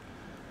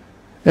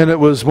 and it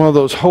was one of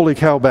those holy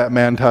cow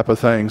Batman type of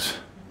things.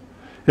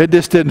 It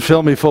just didn't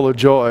fill me full of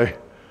joy.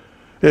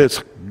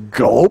 It's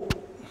gulp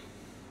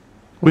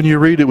when you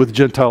read it with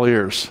Gentile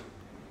ears.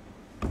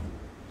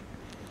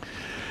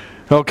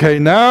 Okay,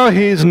 now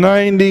he's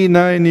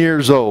 99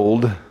 years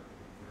old,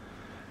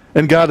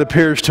 and God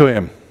appears to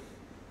him.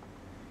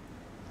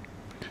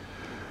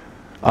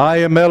 I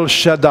am El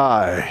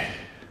Shaddai.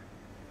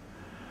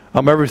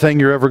 I'm everything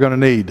you're ever going to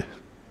need.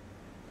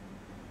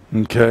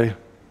 Okay?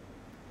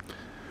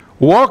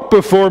 Walk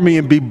before me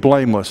and be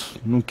blameless.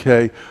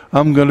 Okay?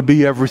 I'm going to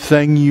be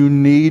everything you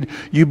need.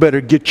 You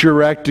better get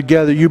your act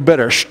together. You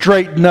better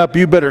straighten up.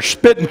 You better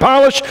spit and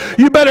polish.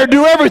 You better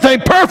do everything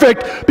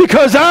perfect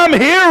because I'm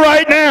here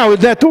right now. Is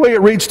that the way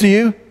it reads to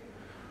you?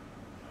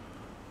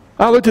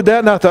 I looked at that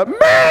and I thought,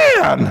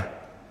 man,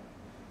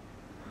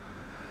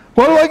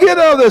 what do I get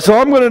out of this? So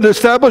I'm going to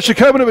establish a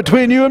covenant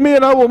between you and me,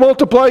 and I will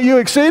multiply you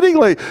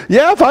exceedingly.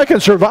 Yeah, if I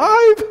can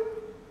survive.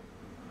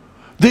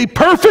 The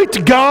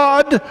perfect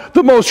God,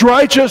 the most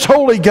righteous,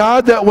 holy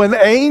God, that when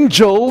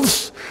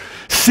angels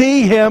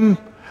see Him,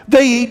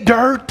 they eat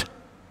dirt.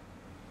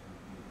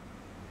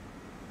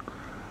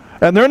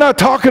 And they're not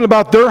talking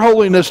about their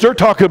holiness, they're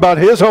talking about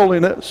His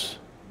holiness.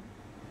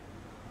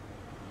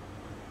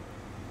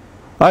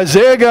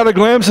 Isaiah got a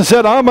glimpse and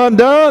said, I'm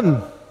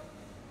undone.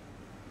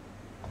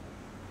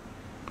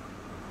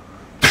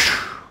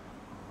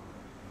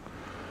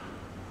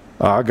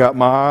 I got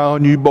my eye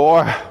on you,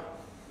 boy.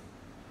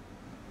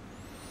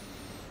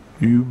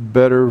 You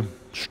better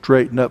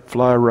straighten up,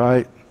 fly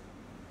right.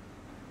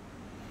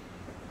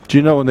 Do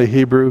you know in the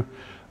Hebrew,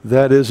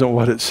 that isn't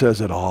what it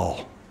says at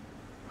all.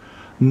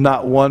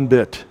 Not one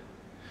bit.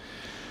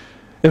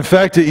 In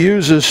fact, it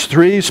uses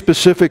three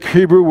specific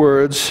Hebrew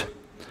words,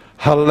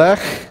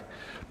 halech,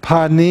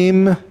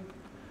 panim,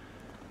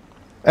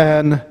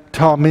 and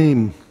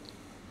tamim.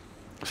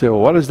 You say, well,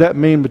 what does that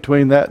mean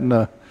between that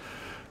and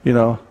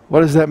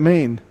what does that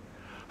mean?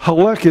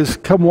 Halech is,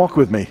 come walk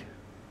with me.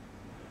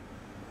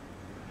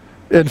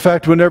 In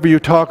fact, whenever you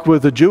talk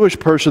with a Jewish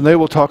person, they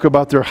will talk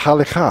about their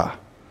halakha,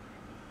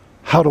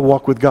 how to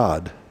walk with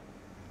God.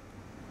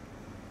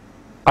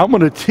 I'm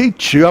going to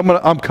teach you.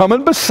 I'm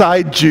coming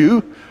beside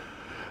you.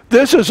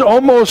 This is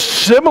almost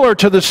similar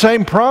to the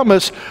same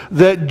promise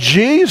that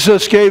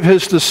Jesus gave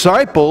His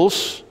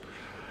disciples,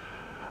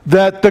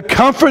 that the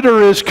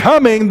Comforter is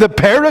coming, the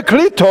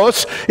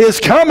Parakletos is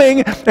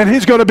coming, and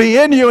He's going to be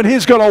in you, and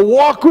He's going to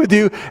walk with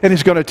you, and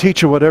He's going to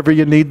teach you whatever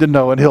you need to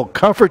know, and He'll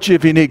comfort you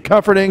if you need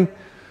comforting.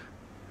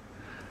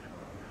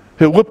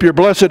 He'll whip your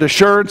blessed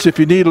assurance if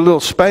you need a little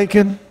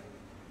spanking.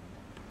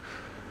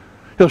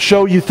 He'll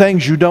show you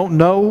things you don't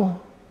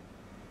know.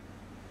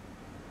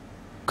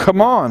 Come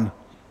on.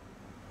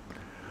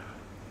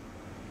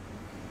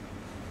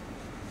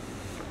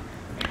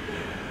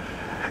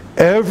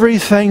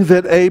 Everything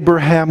that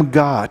Abraham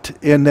got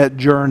in that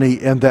journey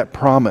and that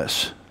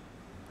promise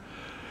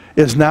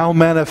is now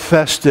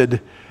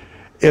manifested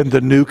in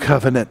the new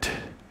covenant,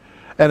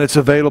 and it's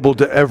available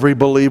to every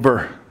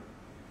believer.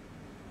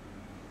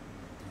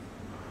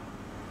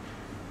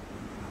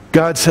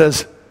 God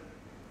says,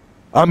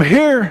 I'm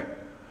here.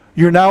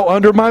 You're now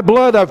under my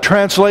blood. I've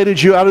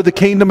translated you out of the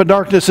kingdom of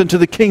darkness into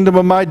the kingdom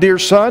of my dear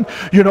Son.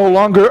 You're no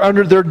longer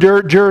under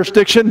their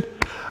jurisdiction.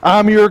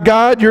 I'm your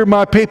God. You're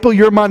my people.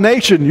 You're my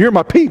nation. You're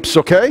my peeps,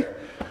 okay?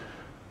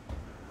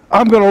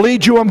 I'm going to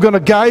lead you. I'm going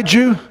to guide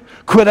you.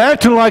 Quit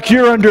acting like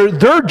you're under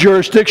their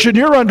jurisdiction.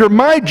 You're under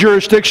my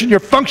jurisdiction. You're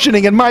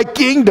functioning in my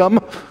kingdom.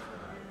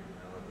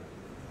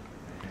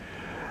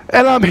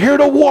 And I'm here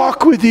to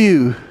walk with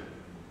you.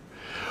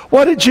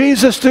 What did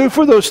Jesus do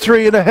for those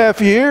 3.5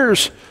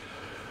 years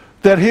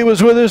that He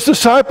was with His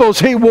disciples?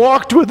 He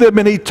walked with them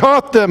and He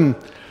taught them.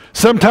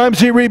 Sometimes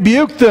He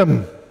rebuked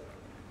them,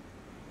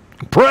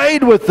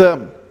 prayed with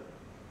them.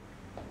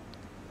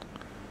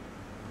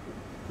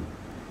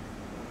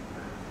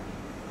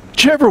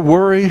 Did you ever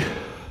worry?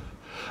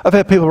 I've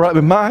had people write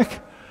me, Mike,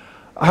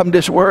 I'm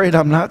just worried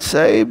I'm not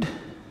saved.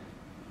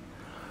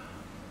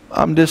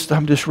 I'm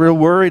just real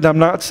worried I'm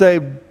not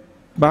saved.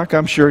 Mike,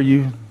 I'm sure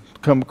you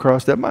come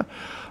across that.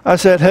 I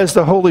said, has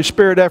the Holy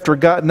Spirit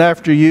gotten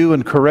after you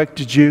and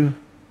corrected you?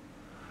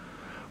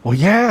 Well,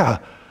 yeah.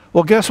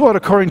 Well, guess what?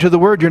 According to the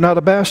Word, you're not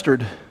a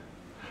bastard.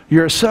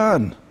 You're a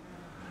son.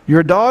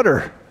 You're a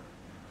daughter.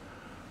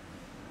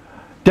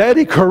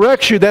 Daddy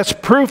corrects you. That's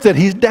proof that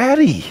He's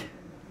Daddy.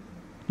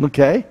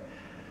 Okay?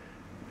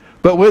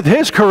 But with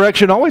His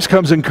correction always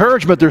comes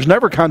encouragement. There's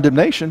never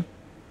condemnation.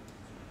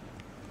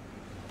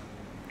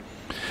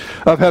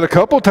 I've had a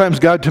couple times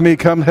God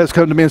has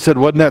come to me and said,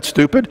 wasn't that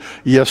stupid?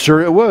 Yes,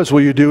 sir, it was.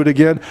 Will you do it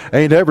again?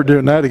 Ain't ever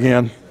doing that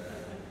again.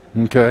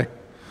 Okay.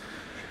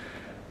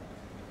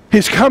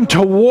 He's come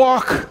to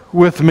walk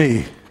with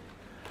me.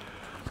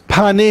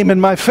 Panim in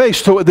my face.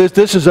 So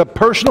this is a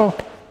personal,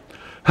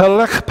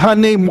 halach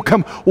panim,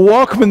 come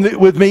walk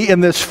with me in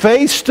this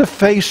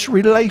face-to-face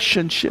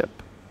relationship.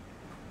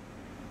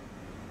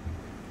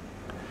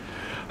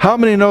 How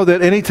many know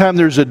that anytime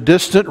there's a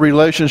distant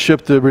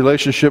relationship, the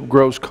relationship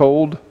grows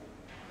cold?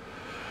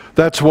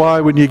 That's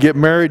why when you get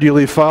married, you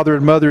leave father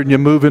and mother and you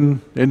move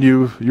in, and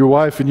your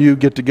wife and you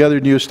get together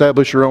and you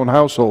establish your own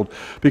household,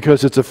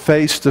 because it's a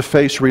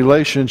face-to-face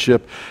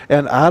relationship.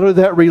 And out of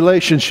that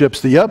relationship,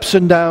 the ups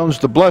and downs,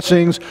 the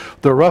blessings,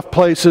 the rough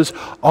places,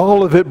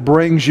 all of it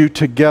brings you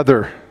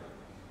together.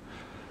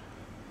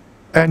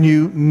 And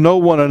you know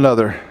one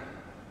another.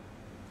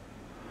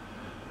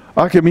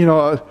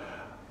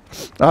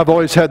 I've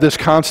always had this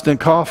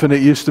constant cough, and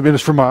it used to be,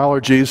 it's from my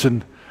allergies,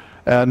 and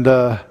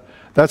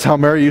that's how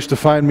Mary used to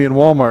find me in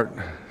Walmart.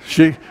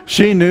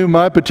 She knew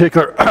my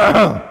particular,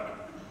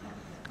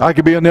 I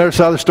could be on the other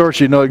side of the store,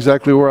 she'd know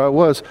exactly where I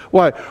was.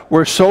 Why?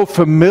 We're so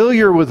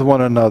familiar with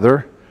one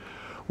another,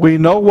 we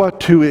know what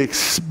to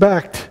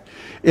expect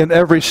in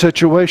every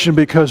situation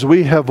because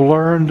we have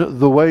learned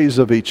the ways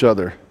of each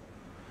other.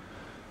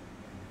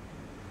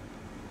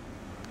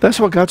 That's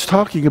what God's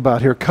talking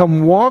about here.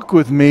 Come walk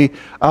with me.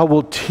 I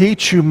will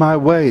teach you my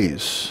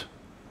ways.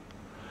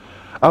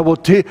 I will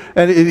teach.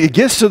 And it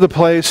gets to the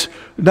place,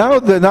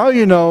 now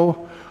you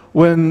know,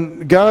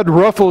 when God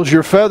ruffles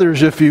your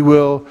feathers, if you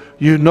will,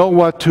 you know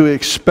what to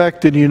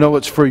expect and you know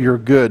it's for your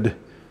good.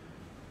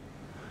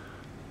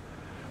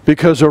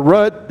 Because a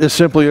rut is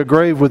simply a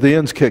grave with the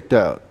ends kicked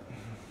out.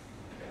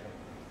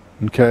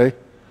 Okay?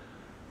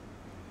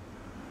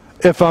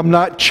 If I'm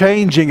not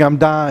changing, I'm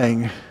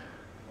dying.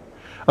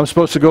 I'm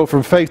supposed to go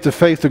from faith to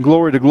faith and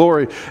glory to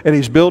glory. And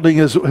He's building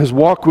His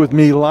walk with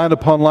me line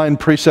upon line,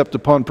 precept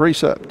upon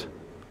precept.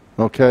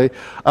 Okay?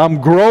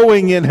 I'm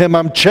growing in Him.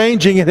 I'm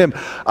changing in Him.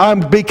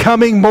 I'm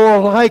becoming more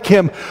like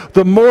Him.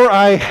 The more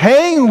I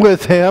hang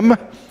with Him,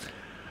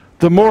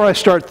 the more I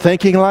start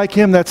thinking like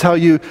Him. That's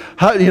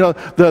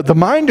the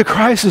mind of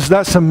Christ is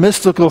not some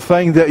mystical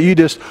thing that you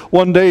just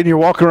one day and you're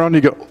walking around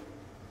and you go,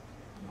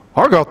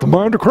 I got the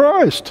mind of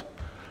Christ.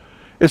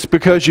 It's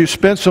because you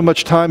spent so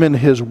much time in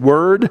His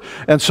Word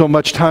and so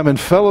much time in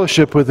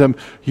fellowship with Him,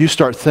 you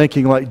start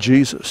thinking like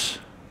Jesus.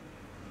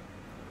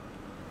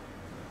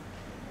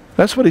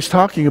 That's what He's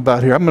talking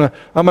about here. I'm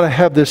gonna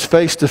have this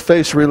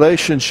face-to-face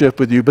relationship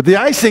with you. But the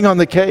icing on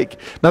the cake,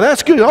 now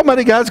that's good.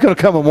 Almighty God's going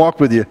to come and walk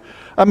with you.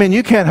 I mean,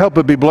 you can't help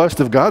but be blessed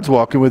if God's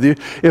walking with you.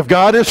 If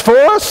God is for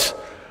us,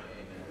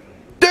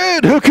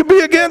 dude, who can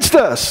be against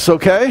us,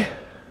 okay?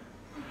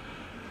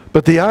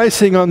 But the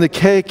icing on the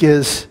cake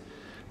is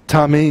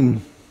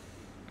tamim.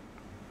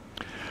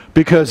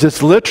 Because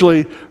it's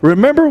literally,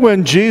 remember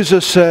when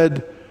Jesus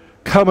said,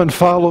 come and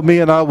follow me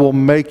and I will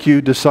make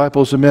you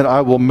disciples of men.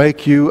 I will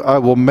make you, I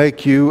will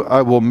make you,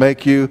 I will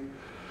make you.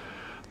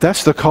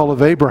 That's the call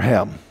of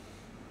Abraham.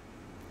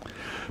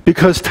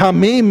 Because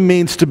tamim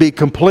means to be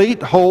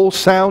complete, whole,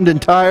 sound,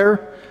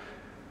 entire,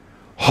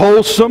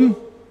 wholesome,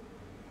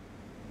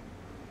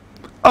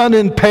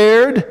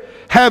 unimpaired,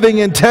 having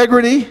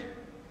integrity,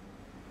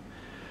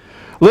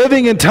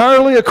 living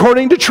entirely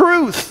according to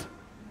truth.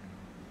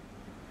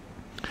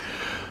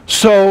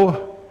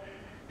 So,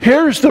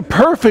 here's the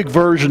perfect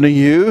version of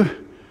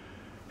you,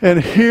 and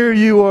here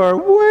you are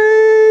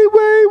way,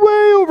 way,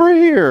 way over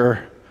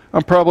here.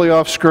 I'm probably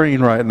off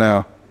screen right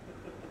now.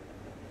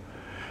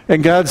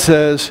 And God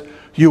says,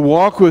 you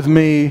walk with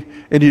me,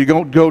 and you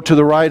don't go to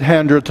the right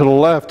hand or to the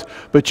left,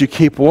 but you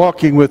keep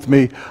walking with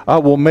me. I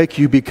will make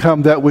you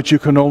become that which you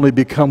can only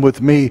become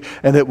with me,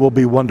 and it will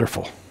be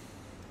wonderful.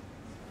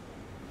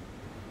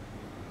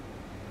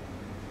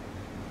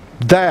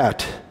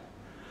 That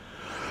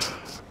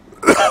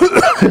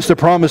it's the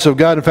promise of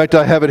God. In fact,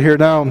 I have it here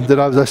now that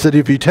I said,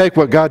 if you take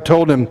what God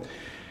told him,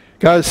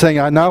 God is saying,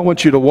 I now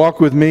want you to walk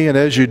with me, and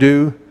as you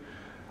do,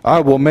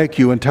 I will make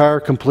you entire,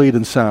 complete,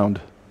 and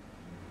sound,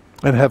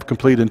 and have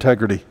complete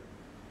integrity.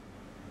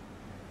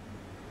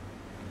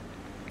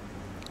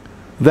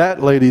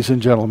 That, ladies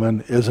and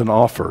gentlemen, is an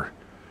offer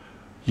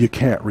you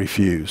can't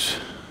refuse.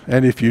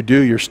 And if you do,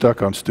 you're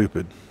stuck on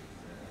stupid.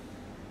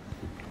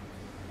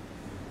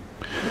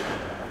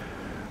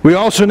 We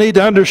also need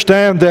to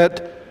understand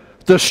that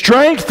the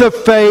strength of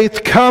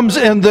faith comes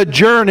in the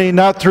journey,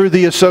 not through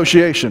the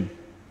association.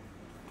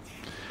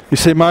 You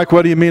say, Mike,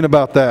 what do you mean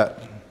about that?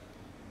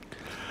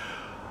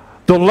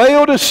 The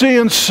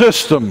Laodicean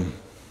system,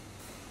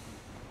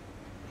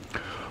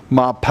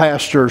 my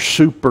pastor's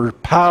super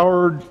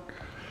powered.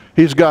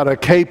 He's got a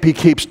cape he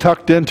keeps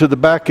tucked into the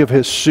back of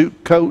his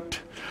suit coat.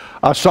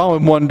 I saw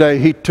him one day,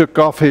 he took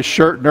off his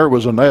shirt and there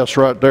was an S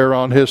right there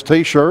on his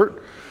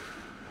t-shirt.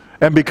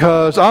 And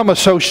because I'm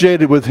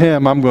associated with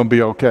him, I'm going to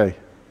be okay.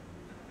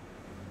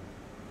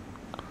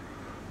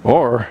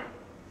 Or,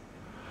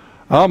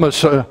 I'm in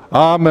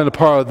a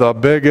part of the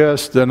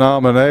biggest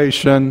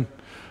denomination,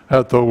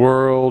 that the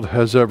world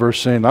has ever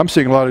seen. I'm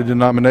seeing a lot of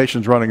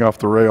denominations running off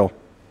the rail.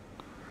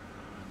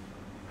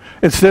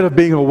 Instead of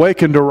being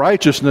awakened to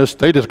righteousness,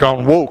 they just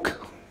gone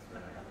woke.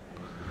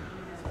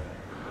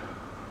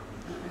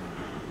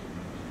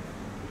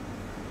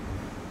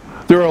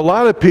 There are a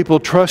lot of people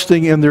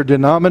trusting in their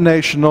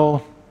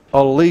denominational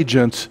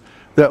allegiance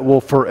that will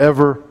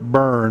forever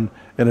burn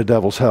in a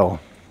devil's hell.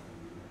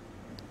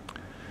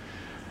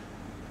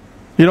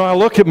 You know, I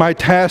look at my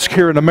task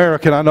here in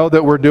America, and I know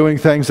that we're doing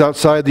things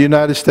outside the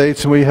United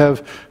States, and we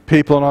have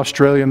people in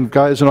Australia, and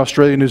guys in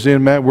Australia, New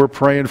Zealand, man, we're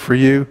praying for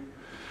you.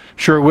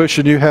 Sure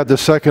wishing you had the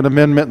Second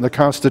Amendment and the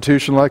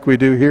Constitution like we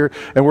do here,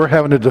 and we're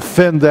having to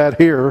defend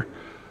that here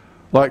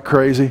like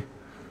crazy.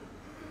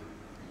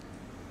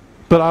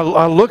 But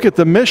I look at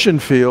the mission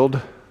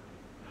field,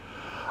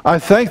 I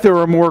think there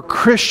are more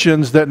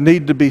Christians that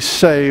need to be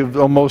saved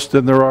almost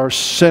than there are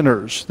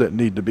sinners that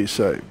need to be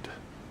saved.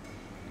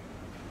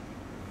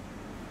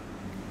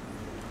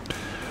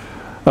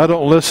 I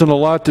don't listen a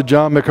lot to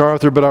John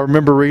MacArthur, but I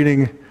remember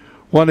reading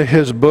one of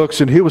his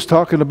books, and he was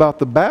talking about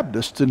the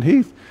Baptists, and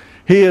he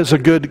is a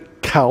good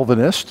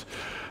Calvinist,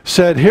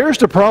 said, here's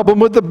the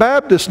problem with the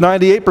Baptists,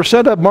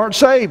 98% of them aren't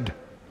saved.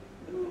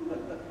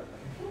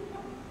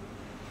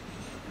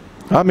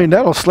 I mean,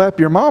 that'll slap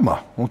your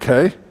mama,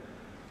 okay?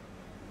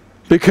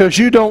 Because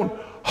you don't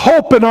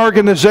hope in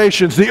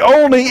organizations. The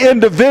only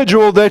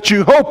individual that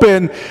you hope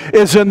in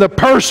is in the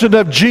person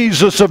of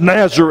Jesus of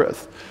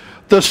Nazareth,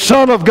 the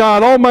Son of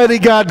God, Almighty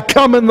God,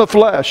 come in the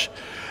flesh.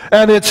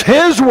 And it's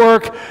His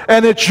work,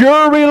 and it's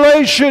your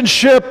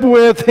relationship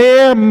with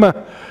Him.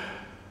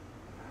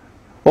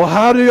 Well,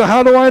 how do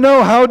I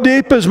know? How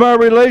deep is my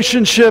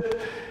relationship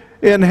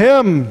in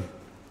Him?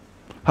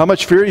 How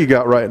much fear you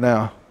got right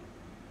now?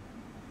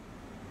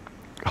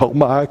 Oh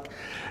my,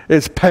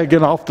 it's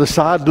pegging off the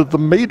side of the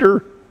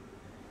meter.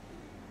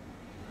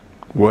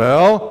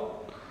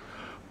 Well,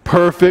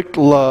 perfect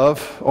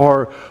love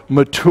or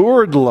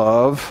matured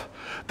love,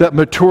 that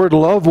matured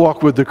love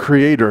walk with the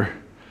Creator,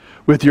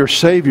 with your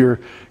Savior,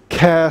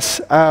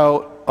 casts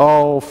out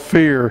all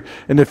fear.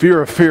 And if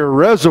you're a fear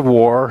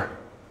reservoir,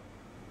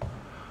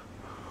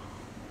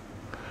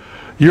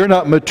 you're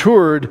not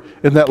matured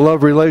in that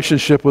love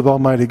relationship with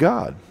Almighty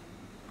God.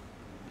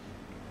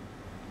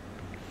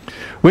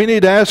 We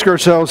need to ask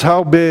ourselves,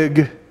 how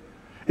big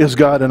is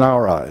God in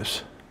our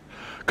eyes?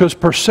 Because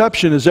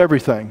perception is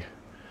everything.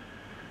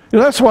 You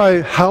know, that's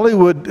why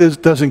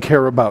Hollywood doesn't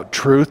care about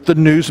truth. The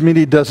news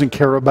media doesn't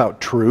care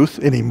about truth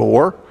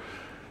anymore.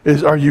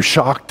 Are you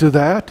shocked to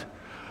that?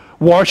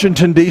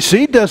 Washington,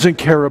 D.C. doesn't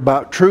care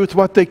about truth.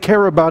 What they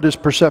care about is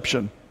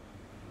perception.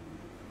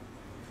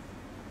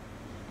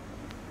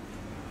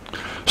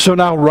 So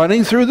now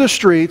running through the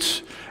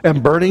streets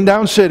and burning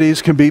down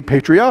cities can be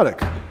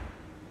patriotic.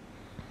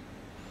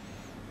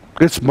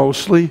 It's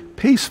mostly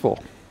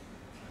peaceful.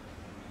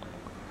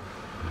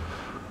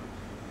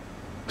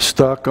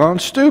 Stuck on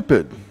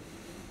stupid.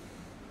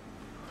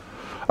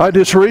 I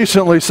just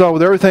recently saw,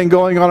 with everything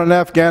going on in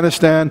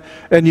Afghanistan,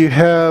 and you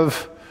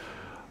have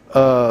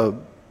the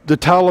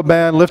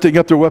Taliban lifting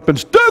up their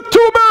weapons, death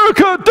to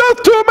America,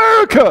 death to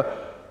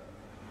America.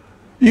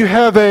 You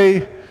have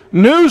a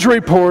news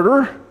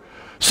reporter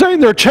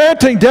saying they're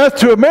chanting death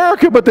to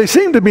America, but they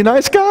seem to be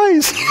nice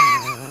guys.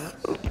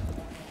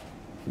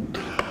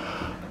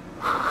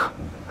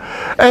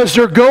 As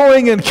they're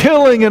going and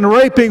killing and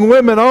raping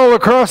women all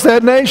across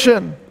that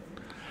nation.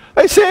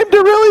 They seem to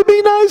really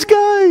be nice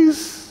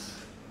guys.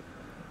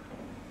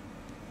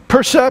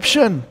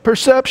 Perception,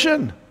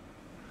 perception.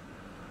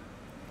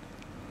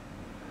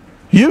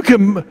 I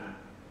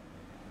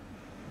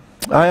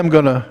am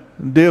going to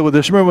deal with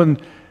this. Remember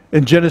when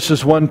in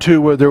Genesis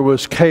 1:2 where there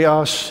was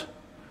chaos?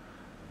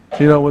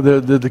 You know, when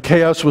the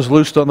chaos was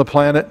loosed on the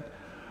planet?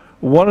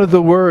 One of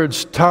the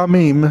words,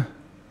 tamim,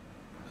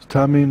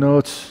 no,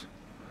 it's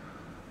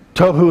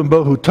tohu and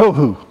bohu.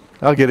 Tohu.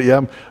 I'll get it,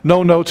 yeah.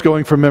 No notes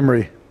going from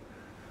memory.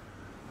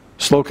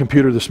 Slow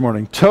computer this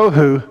morning.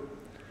 Tohu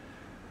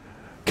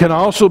can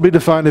also be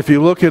defined, if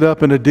you look it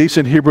up in a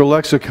decent Hebrew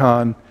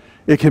lexicon,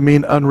 it can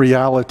mean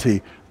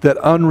unreality. That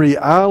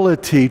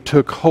unreality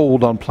took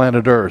hold on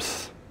planet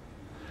Earth.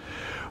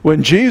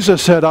 When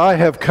Jesus said, I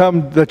have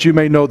come that you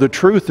may know the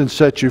truth and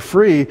set you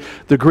free,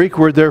 the Greek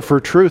word there for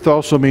truth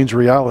also means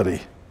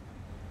reality.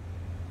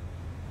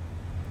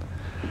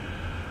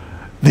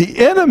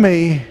 The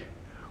enemy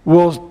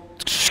will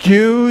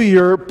skew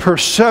your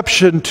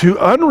perception to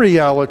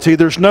unreality.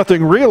 There's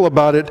nothing real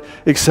about it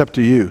except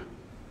to you.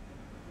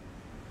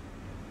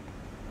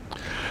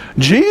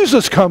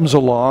 Jesus comes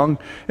along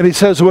and He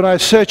says, when I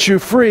set you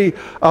free,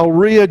 I'll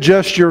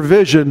readjust your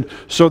vision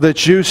so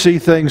that you see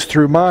things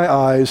through my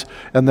eyes,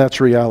 and that's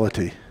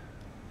reality.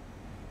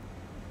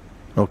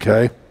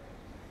 Okay?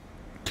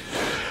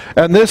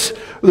 And this,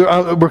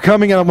 we're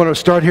coming, and I'm going to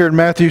start here in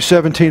Matthew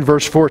 17,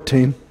 verse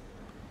 14.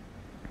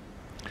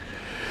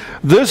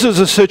 This is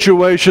a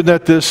situation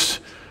that this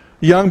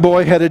young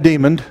boy had a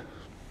demon,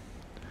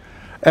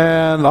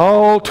 and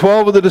all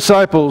 12 of the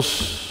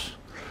disciples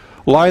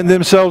lined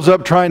themselves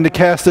up trying to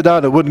cast it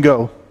out. It wouldn't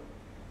go.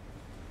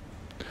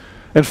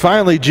 And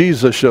finally,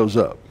 Jesus shows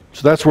up.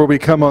 So that's where we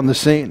come on the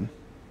scene.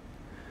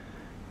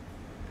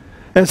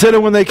 And said,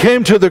 and when they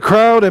came to the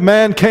crowd, a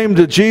man came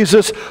to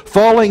Jesus,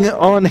 falling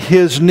on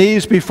his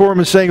knees before him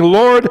and saying,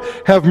 Lord,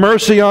 have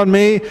mercy on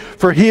me,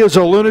 for he is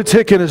a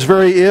lunatic and is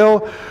very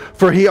ill,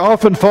 for he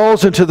often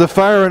falls into the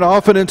fire and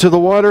often into the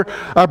water.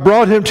 I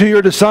brought him to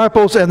your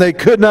disciples, and they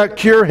could not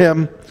cure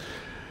him.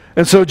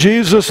 And so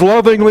Jesus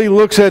lovingly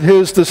looks at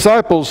his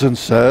disciples and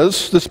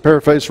says, this is a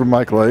paraphrase from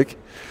Mike Lake,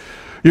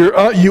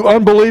 you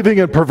unbelieving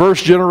and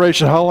perverse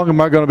generation, how long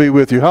am I going to be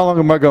with you? How long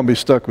am I going to be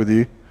stuck with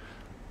you?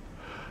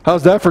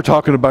 How's that for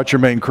talking about your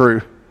main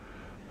crew?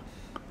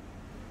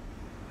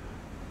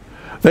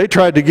 They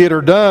tried to get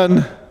her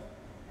done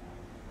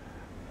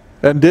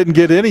and didn't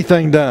get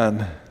anything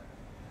done.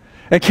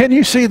 And can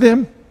you see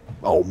them?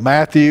 Oh,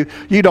 Matthew,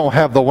 you don't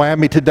have the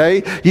whammy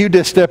today. You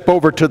just step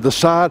over to the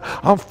side.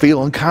 I'm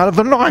feeling kind of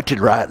anointed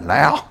right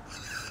now.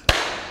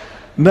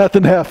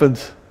 Nothing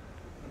happens.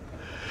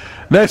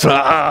 Next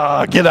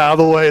one, get out of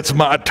the way. It's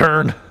my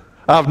turn.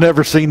 I've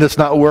never seen this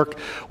not work.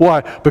 Why?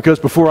 Because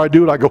before I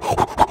do it, I go...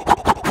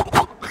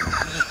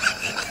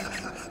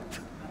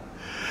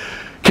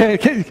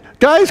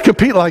 Guys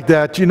compete like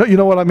that. You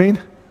know what I mean?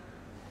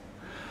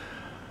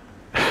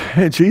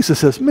 And Jesus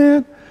says,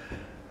 man,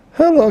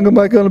 how long am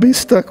I going to be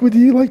stuck with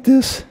you like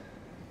this?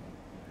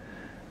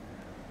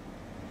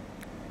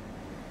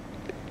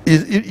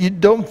 You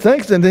don't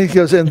think? And then he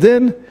goes, and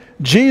then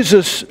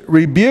Jesus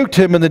rebuked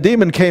him, and the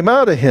demon came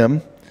out of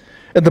him,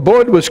 and the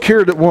boy was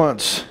cured at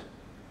once.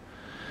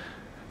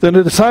 Then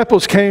the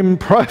disciples came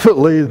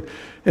privately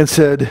and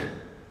said,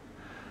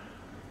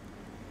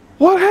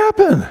 what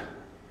happened?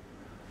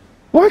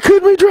 Why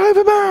couldn't we drive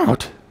him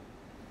out?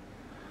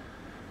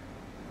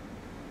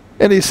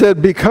 And he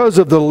said, because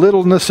of the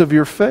littleness of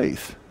your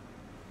faith.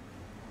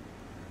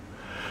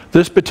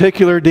 This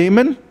particular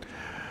demon,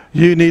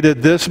 you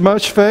needed this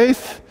much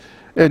faith,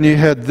 and you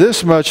had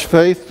this much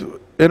faith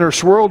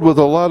interswirled with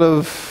a lot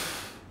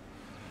of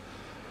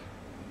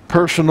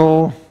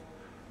personal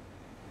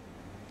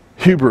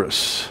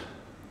hubris.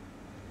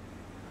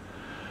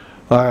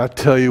 I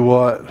tell you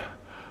what,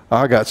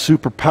 I got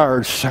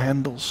super-powered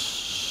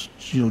sandals.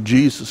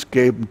 Jesus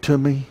gave them to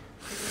me.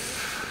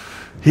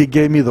 He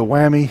gave me the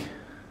whammy.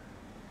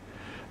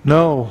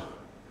 No,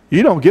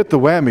 you don't get the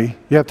whammy.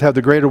 You have to have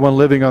the greater one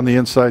living on the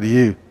inside of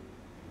you.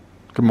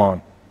 Come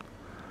on.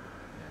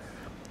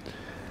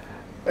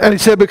 And he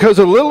said, because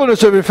of the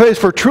littleness of your faith,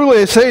 for truly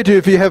I say to you,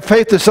 if you have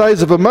faith the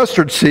size of a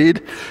mustard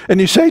seed, and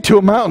you say to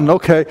a mountain,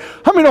 okay,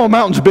 how many know a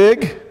mountain's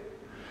big?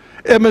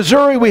 In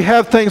Missouri, we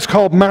have things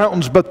called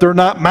mountains, but they're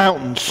not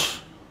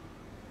mountains.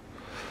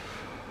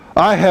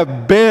 I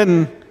have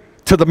been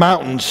to the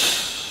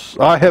mountains.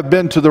 I have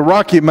been to the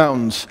Rocky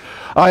Mountains.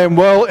 I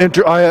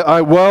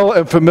well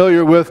am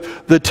familiar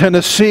with the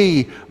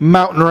Tennessee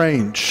mountain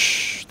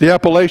range, the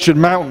Appalachian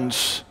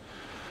Mountains.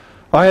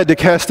 I had to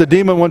cast a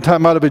demon one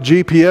time out of a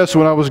GPS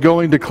when I was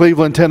going to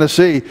Cleveland,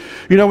 Tennessee.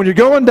 You know, when you're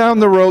going down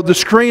the road, the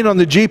screen on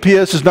the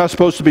GPS is not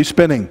supposed to be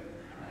spinning.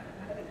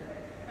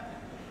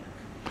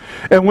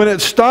 And when it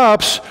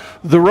stops,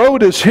 the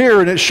road is here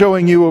and it's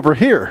showing you over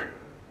here.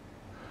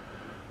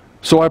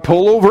 So I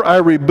pull over, I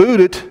reboot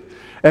it,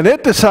 and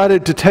it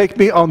decided to take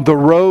me on the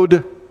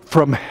road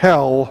from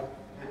hell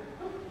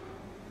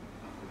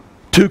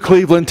to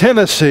Cleveland,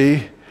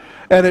 Tennessee,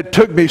 and it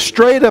took me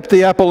straight up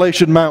the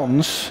Appalachian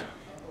Mountains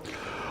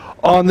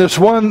on this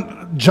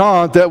one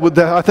jaunt that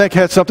I think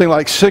had something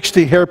like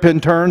 60 hairpin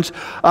turns.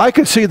 I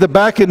could see the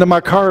back end of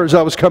my car as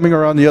I was coming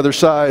around the other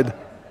side.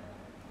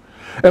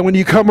 And when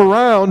you come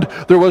around,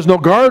 there was no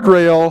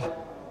guardrail,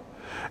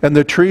 and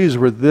the trees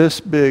were this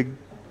big.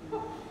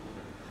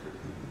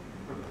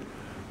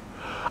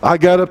 I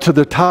got up to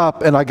the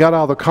top, and I got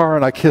out of the car,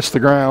 and I kissed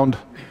the ground.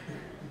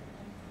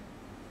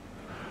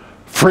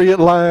 Free at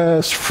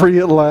last,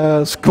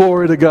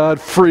 glory to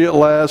God, free at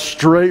last,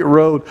 straight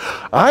road.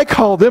 I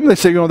called them, they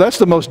say, that's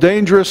the most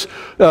dangerous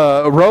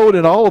road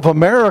in all of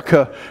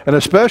America, and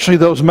especially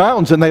those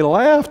mountains, and they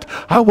laughed.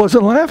 I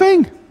wasn't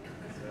laughing.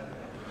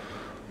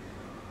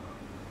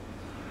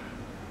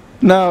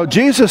 Now,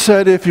 Jesus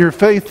said, if your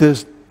faith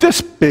is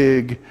this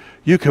big,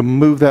 you can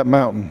move that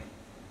mountain.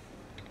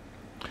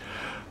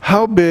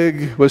 How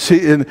big was he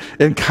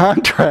in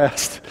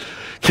contrast?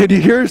 Can you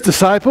hear his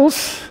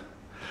disciples?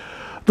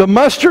 The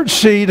mustard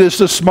seed is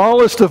the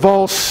smallest of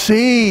all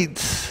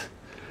seeds.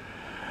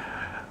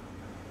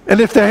 And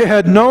if they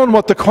had known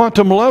what the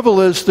quantum level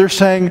is, they're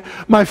saying,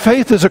 my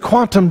faith is a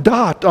quantum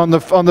dot on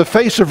the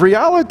face of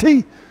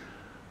reality.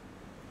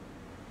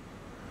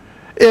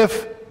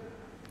 If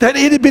that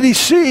itty bitty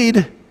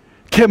seed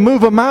can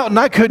move a mountain,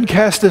 I couldn't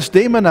cast this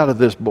demon out of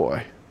this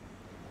boy.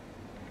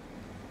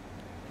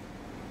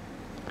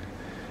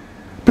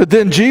 But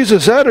then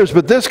Jesus utters,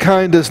 but this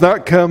kind does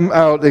not come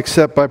out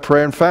except by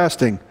prayer and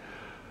fasting.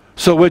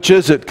 So which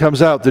is it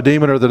comes out, the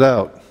demon or the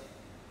doubt?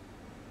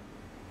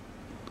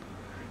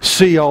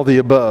 See all the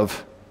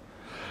above.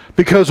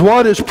 Because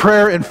what is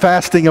prayer and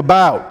fasting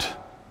about?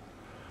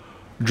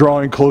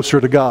 Drawing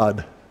closer to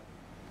God.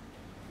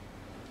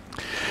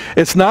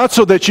 It's not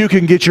so that you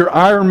can get your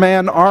Iron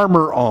Man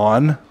armor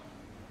on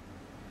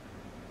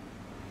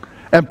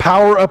and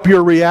power up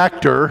your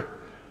reactor.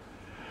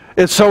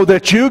 It's so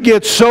that you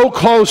get so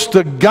close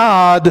to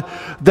God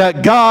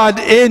that God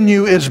in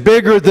you is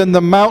bigger than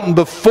the mountain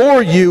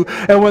before you.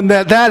 And when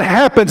that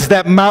happens,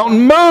 that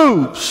mountain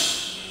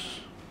moves.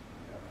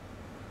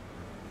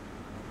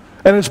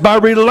 And it's by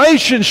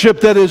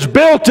relationship that is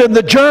built in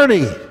the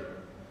journey.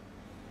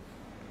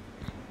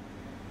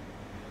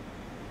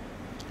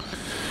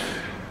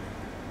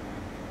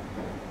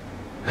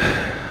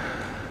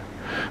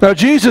 Now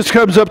Jesus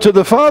comes up to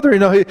the Father,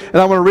 and I'm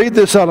going to read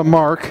this out of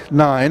Mark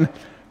 9,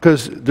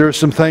 because there's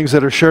some things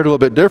that are shared a little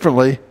bit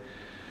differently.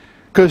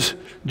 Because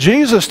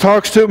Jesus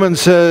talks to him and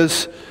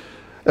says,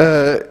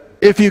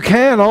 if you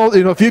can,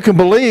 if you can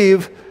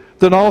believe,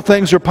 then all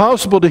things are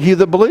possible to he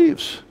that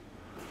believes.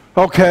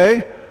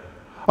 Okay,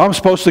 I'm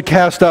supposed to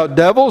cast out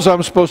devils.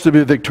 I'm supposed to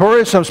be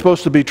victorious. I'm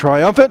supposed to be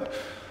triumphant.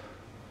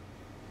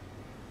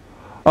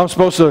 I'm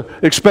supposed to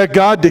expect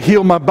God to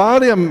heal my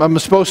body. I'm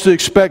supposed to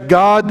expect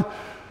God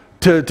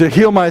to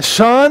heal my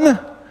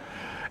son.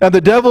 And the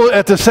devil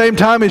at the same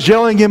time is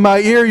yelling in my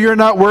ear, you're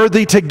not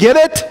worthy to get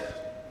it.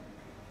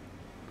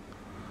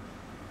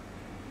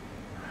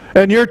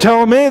 And you're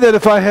telling me that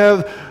if I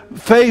have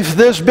faith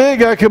this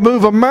big, I can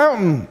move a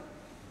mountain.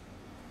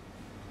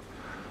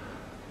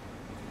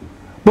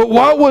 But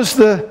what was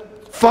the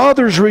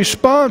Father's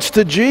response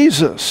to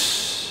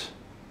Jesus?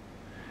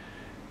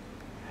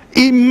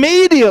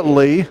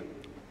 Immediately,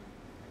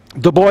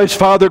 the boy's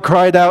father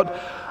cried out,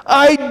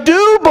 I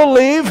do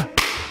believe,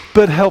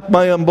 but help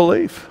my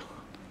unbelief.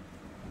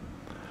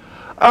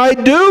 I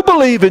do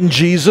believe in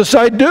Jesus.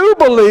 I do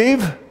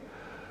believe,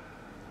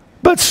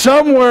 but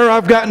somewhere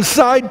I've gotten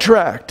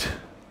sidetracked.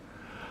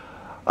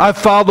 I've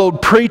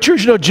followed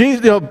preachers.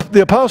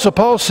 The Apostle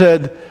Paul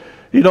said,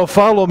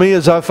 follow me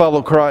as I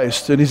follow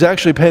Christ. And he's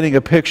actually painting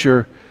a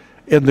picture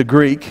in the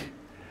Greek.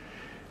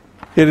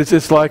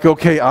 It's like,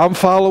 okay, I'm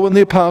following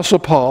the Apostle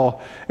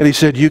Paul. And he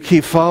said, you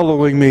keep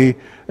following me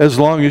as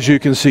long as you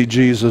can see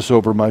Jesus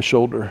over my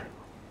shoulder.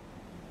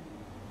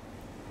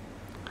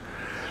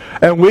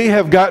 And we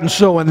have gotten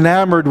so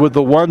enamored with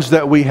the ones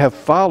that we have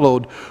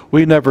followed,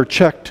 we never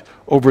checked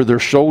over their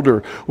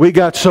shoulder. We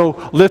got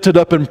so lifted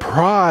up in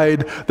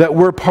pride that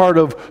we're part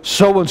of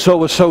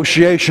so-and-so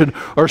association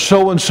or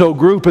so-and-so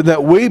group, and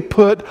that we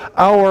put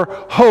our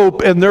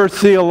hope in their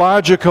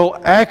theological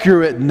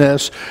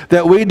accurateness,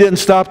 that we didn't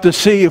stop to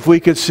see if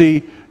we could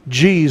see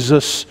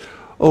Jesus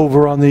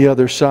over on the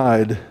other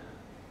side.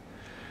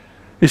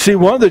 You see,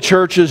 one of the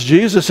churches,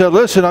 Jesus said,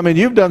 listen,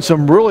 you've done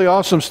some really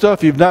awesome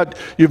stuff. You've not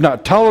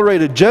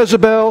tolerated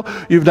Jezebel.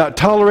 You've not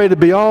tolerated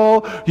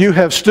Baal. You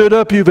have stood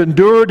up, you've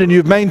endured, and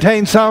you've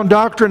maintained sound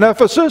doctrine,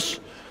 Ephesus.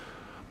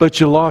 But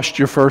you lost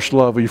your first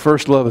love. Your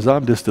first love is,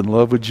 I'm just in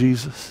love with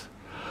Jesus.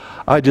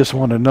 I just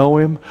want to know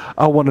Him.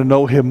 I want to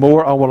know Him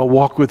more. I want to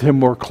walk with Him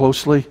more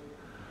closely.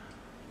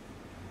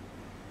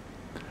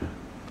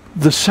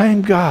 The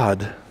same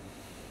God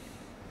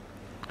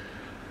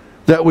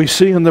that we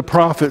see in the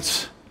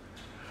prophets,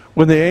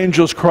 when the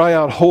angels cry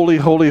out, holy,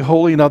 holy,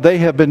 holy. Now they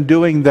have been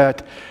doing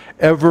that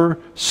ever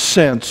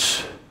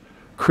since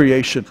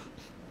creation.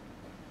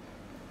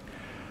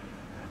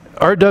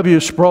 R.W.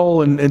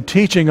 Sproul, in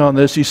teaching on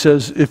this, he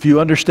says, if you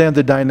understand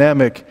the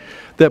dynamic,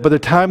 that by the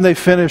time they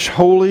finish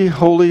holy,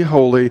 holy,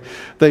 holy,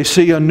 they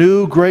see a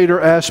new,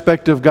 greater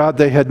aspect of God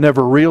they had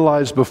never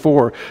realized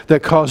before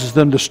that causes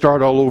them to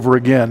start all over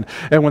again.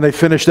 And when they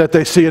finish that,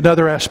 they see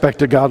another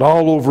aspect of God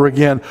all over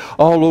again,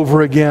 all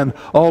over again,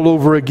 all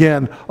over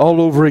again, all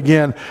over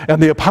again.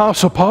 And the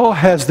Apostle Paul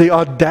has the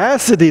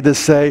audacity to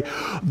say,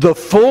 the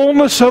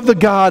fullness of the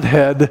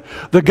Godhead,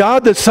 the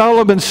God that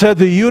Solomon said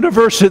the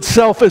universe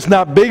itself is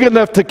not big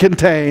enough to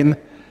contain,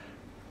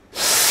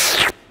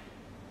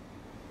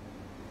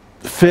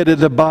 fit in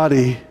the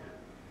body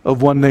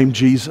of one named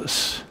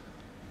Jesus.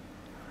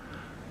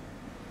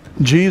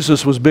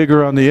 Jesus was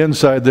bigger on the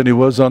inside than He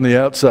was on the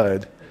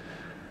outside.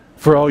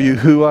 For all you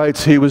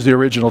Whoites, He was the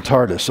original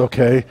TARDIS,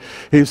 okay?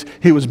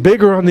 He was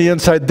bigger on the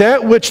inside.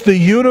 That which the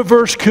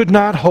universe could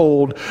not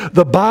hold,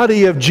 the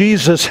body of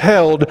Jesus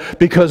held,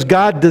 because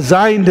God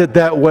designed it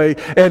that way,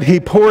 and He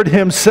poured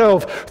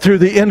Himself through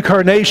the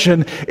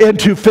incarnation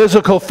into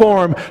physical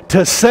form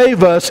to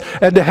save us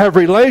and to have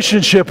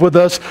relationship with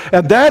us.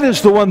 And that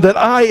is the one that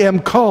I am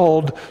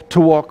called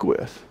to walk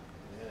with.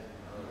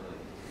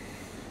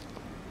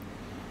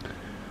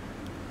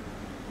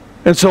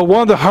 And so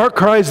one of the heart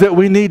cries that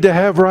we need to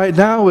have right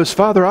now is,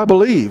 Father, I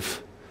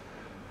believe,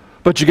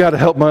 but you got to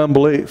help my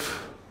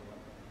unbelief.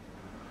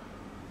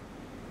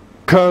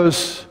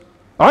 Because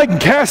I can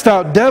cast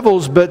out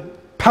devils,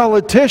 but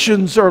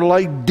politicians are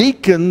like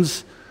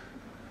deacons.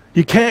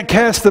 You can't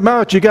cast them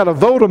out. You got to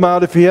vote them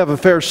out if you have a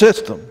fair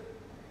system.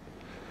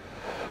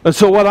 And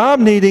so what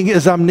I'm needing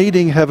is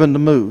heaven to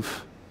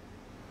move.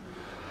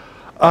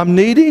 I'm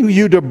needing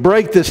you to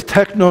break this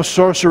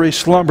techno-sorcery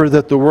slumber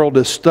that the world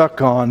is stuck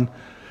on,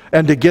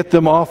 and to get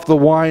them off the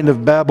wine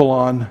of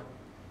Babylon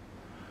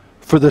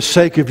for the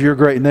sake of your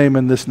great name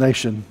in this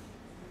nation.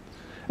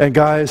 And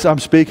guys, I'm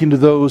speaking to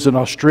those in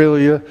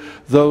Australia,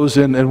 those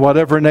in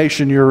whatever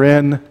nation you're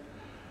in.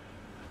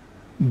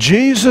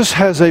 Jesus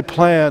has a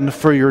plan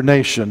for your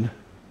nation,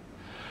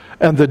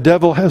 and the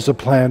devil has a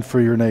plan for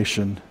your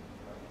nation.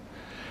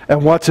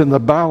 And what's in the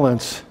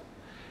balance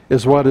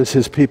is what is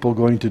his people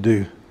going to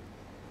do?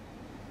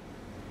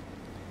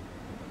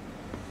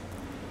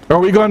 Are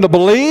we going to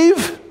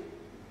believe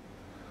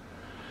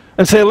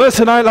and say,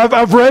 listen,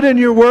 I've read in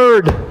your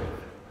word,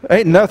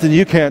 ain't nothing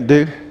you can't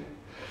do.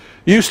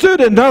 You stood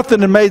in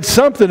nothing and made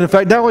something. In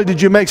fact, not only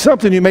did you make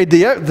something, you made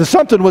the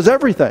something was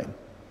everything.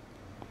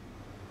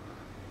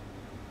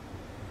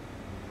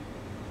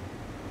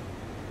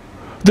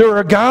 There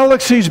are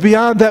galaxies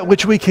beyond that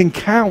which we can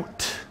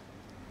count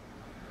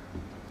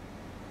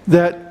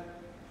that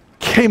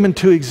came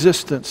into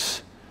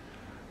existence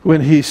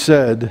when he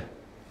said,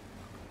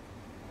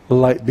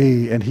 light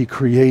be, and he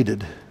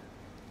created.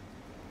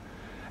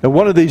 And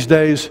one of these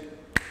days,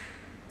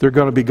 they're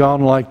going to be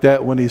gone like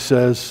that when he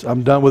says,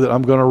 I'm done with it.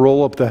 I'm going to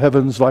roll up the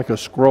heavens like a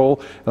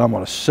scroll, and I'm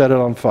going to set it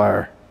on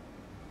fire.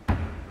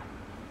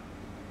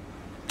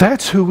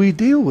 That's who we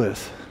deal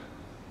with.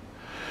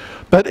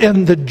 But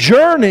in the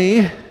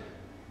journey,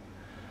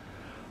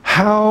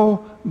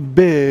 how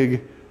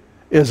big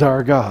is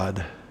our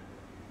God?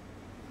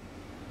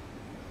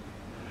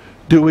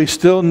 Do we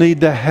still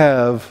need to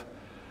have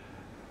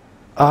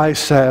eye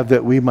salve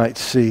that we might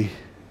see?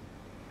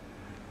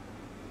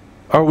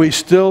 Are we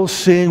still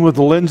seeing with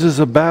the lenses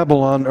of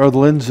Babylon or the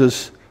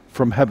lenses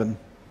from heaven?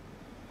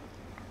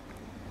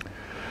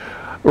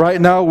 Right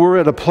now we're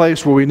at a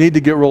place where we need to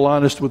get real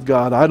honest with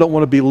God. I don't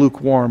want to be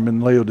lukewarm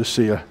in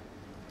Laodicea.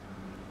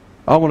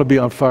 I want to be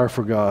on fire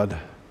for God.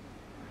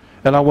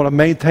 And I want to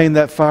maintain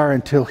that fire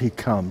until he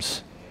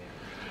comes.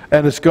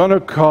 And it's going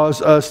to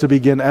cause us to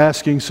begin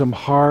asking some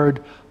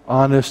hard,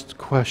 honest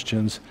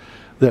questions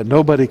that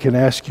nobody can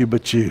ask you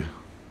but you.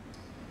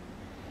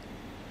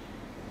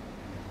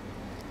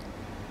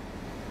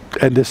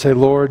 And to say,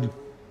 Lord,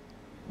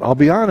 I'll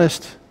be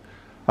honest,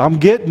 I'm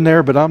getting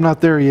there, but I'm not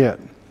there yet.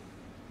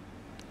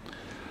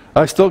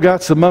 I still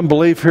got some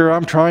unbelief here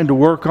I'm trying to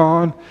work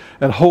on.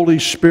 And Holy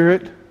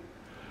Spirit,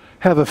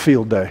 have a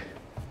field day.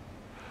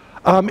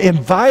 I'm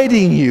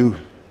inviting you.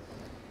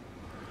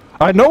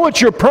 I know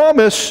it's your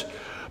promise,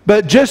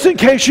 but just in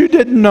case you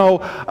didn't know,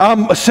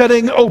 I'm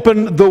setting out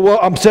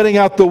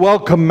the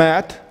welcome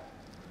mat,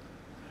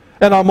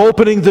 and I'm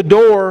opening the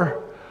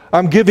door.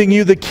 I'm giving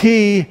you the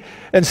key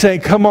and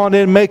saying, come on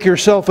in, make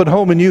yourself at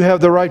home, and you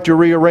have the right to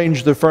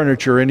rearrange the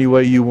furniture any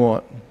way you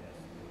want.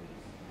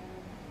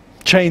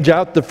 Change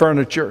out the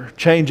furniture.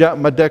 Change out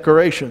my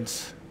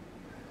decorations.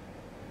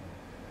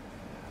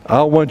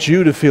 I want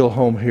you to feel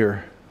home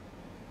here.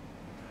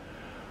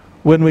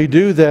 When we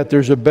do that,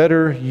 there's a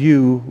better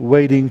you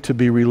waiting to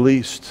be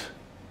released.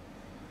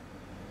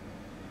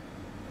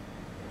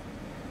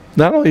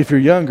 Not only if you're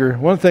younger.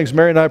 One of the things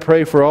Mary and I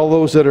pray for all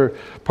those that are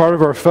part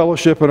of our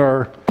fellowship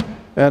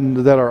and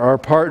that are our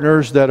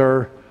partners that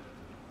are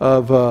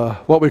of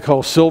what we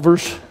call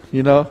silvers,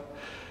 you know.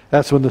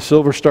 That's when the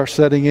silver starts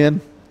setting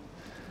in.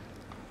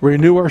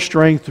 Renew our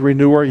strength,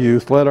 renew our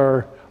youth. Let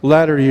our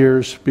latter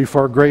years be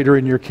far greater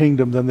in your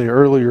kingdom than the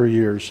earlier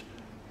years.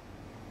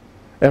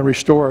 And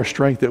restore our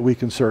strength that we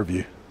can serve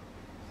you.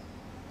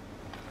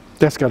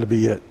 That's got to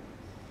be it.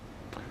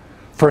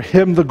 For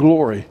him the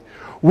glory.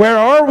 Where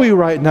are we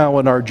right now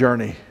in our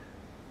journey?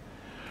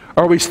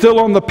 Are we still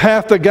on the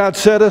path that God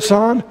set us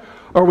on?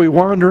 Or are we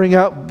wandering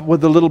out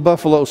with the little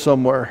buffalo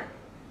somewhere?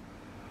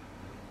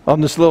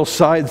 On this little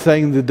side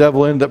thing the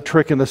devil ended up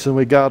tricking us and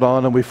we got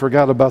on and we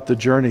forgot about the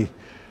journey.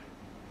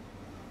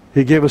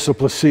 He gave us a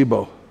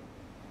placebo.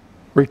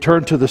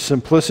 Return to the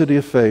simplicity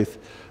of faith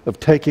of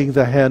taking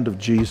the hand of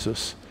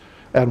Jesus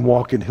and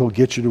walking. He'll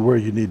get you to where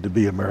you need to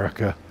be,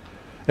 America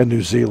and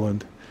New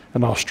Zealand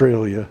and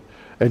Australia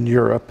and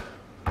Europe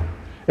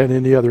and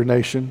any other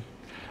nation.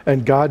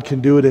 And God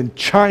can do it in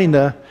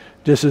China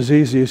just as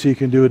easy as he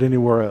can do it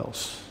anywhere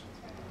else.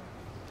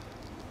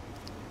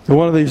 And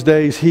one of these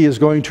days he is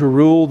going to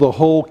rule the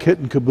whole kit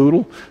and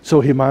caboodle,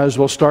 so he might as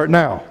well start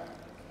now,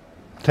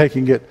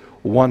 taking it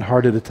one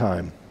heart at a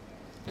time.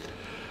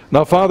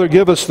 Now, Father,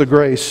 give us the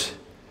grace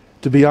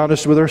to be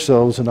honest with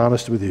ourselves and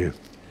honest with you.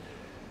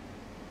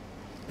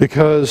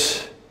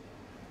 Because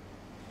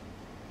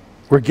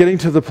we're getting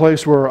to the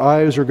place where our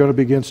eyes are going to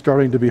begin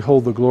starting to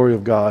behold the glory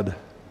of God.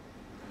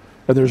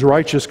 And there's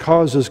righteous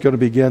causes going to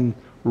begin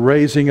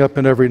raising up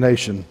in every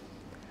nation.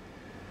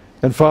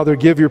 And Father,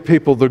 give your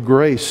people the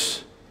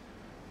grace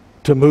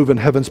to move in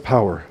heaven's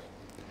power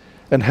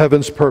and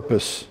heaven's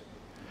purpose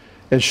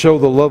and show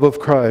the love of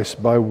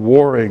Christ by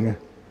warring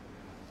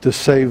to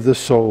save the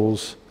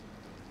souls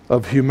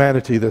of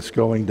humanity that's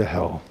going to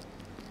hell.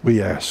 We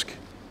ask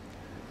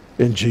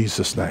in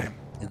Jesus' name.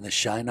 In the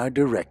Shinar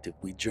Directive,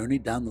 we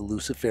journeyed down the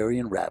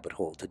Luciferian rabbit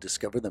hole to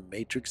discover the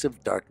matrix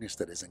of darkness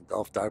that has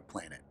engulfed our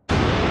planet.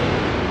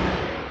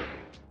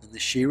 In the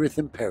Sheeriyth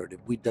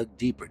Imperative, we dug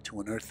deeper to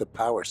unearth the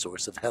power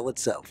source of hell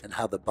itself and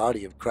how the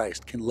body of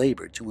Christ can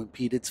labor to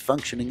impede its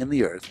functioning in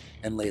the earth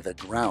and lay the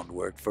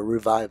groundwork for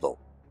revival.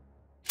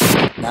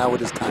 Now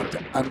it is time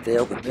to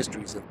unveil the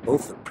mysteries of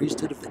both the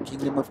priesthood of the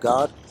kingdom of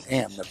God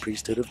and the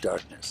priesthood of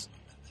darkness.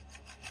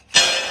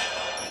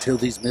 Until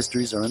these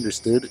mysteries are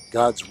understood,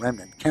 God's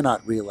remnant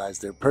cannot realize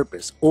their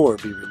purpose or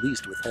be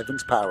released with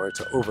heaven's power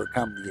to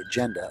overcome the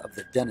agenda of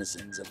the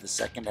denizens of the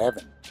second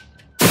heaven.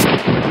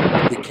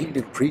 The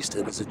kingdom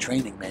priesthood is a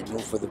training manual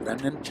for the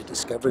remnant to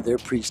discover their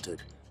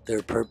priesthood,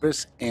 their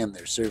purpose, and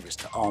their service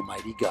to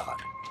Almighty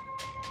God.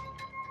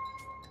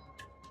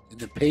 In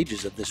the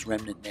pages of this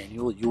remnant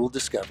manual, you will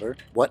discover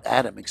what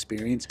Adam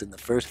experienced in the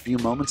first few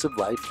moments of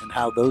life and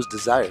how those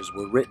desires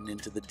were written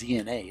into the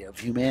DNA of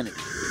humanity.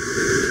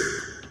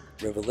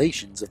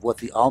 Revelations of what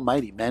the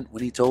Almighty meant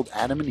when He told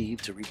Adam and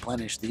Eve to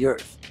replenish the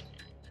earth.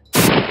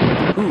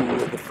 Who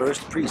were the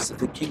first priests of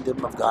the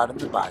kingdom of God in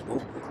the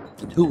Bible,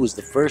 and who was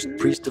the first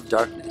priest of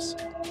darkness?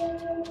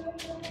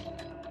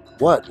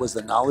 What was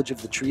the knowledge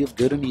of the tree of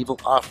good and evil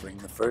offering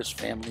the first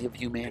family of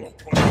humanity?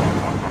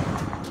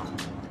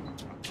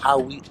 How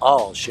we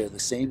all share the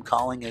same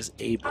calling as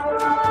Abram.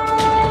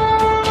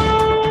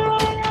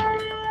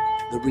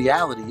 The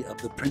reality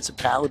of the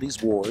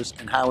principalities' wars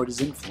and how it is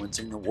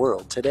influencing the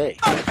world today.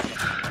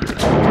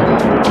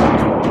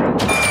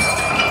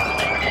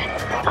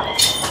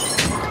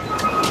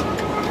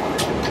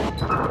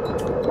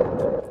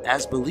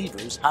 As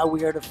believers, how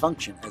we are to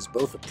function as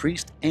both a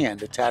priest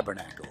and a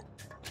tabernacle.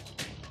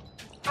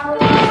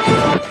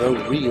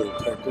 The real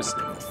purpose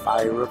of the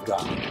fire of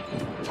God.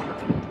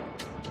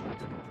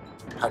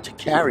 How to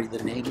carry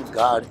the name of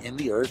God in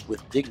the earth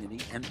with dignity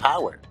and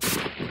power.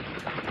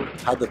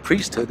 How the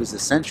priesthood is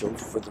essential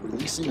for the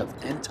releasing of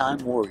end-time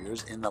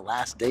warriors in the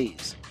last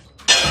days.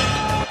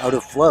 How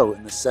to flow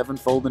in the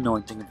sevenfold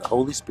anointing of the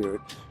Holy Spirit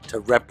to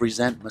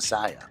represent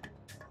Messiah.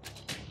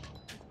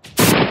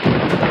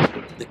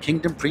 The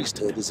kingdom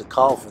priesthood is a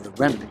call for the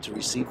remnant to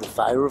receive the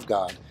fire of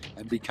God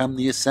and become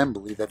the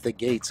assembly that the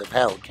gates of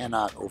hell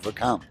cannot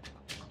overcome.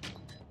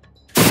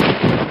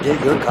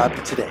 Get your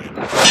copy today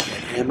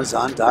at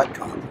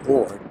Amazon.com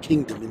or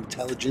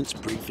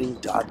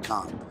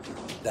KingdomIntelligenceBriefing.com.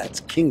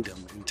 That's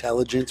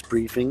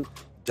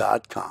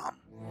KingdomIntelligenceBriefing.com.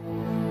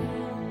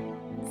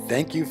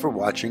 Thank you for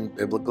watching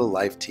Biblical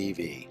Life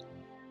TV.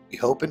 We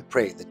hope and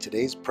pray that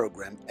today's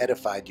program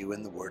edified you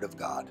in the Word of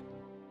God.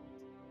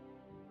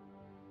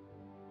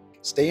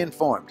 Stay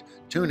informed.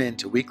 Tune in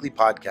to weekly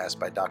podcasts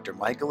by Dr.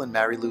 Michael and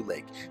Mary Lou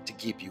Lake to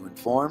keep you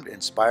informed,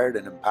 inspired,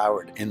 and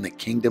empowered in the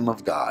kingdom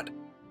of God.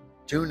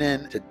 Tune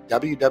in to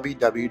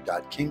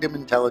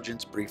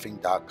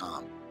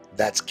www.KingdomIntelligenceBriefing.com.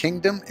 That's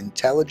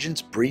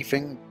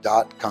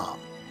KingdomIntelligenceBriefing.com.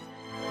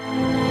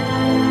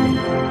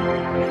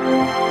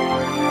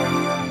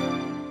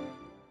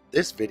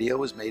 This video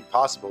was made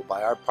possible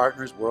by our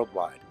partners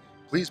worldwide.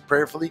 Please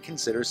prayerfully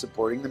consider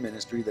supporting the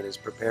ministry that is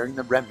preparing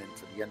the remnant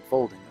for the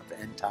unfolding of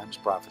end times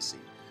prophecy.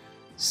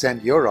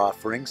 Send your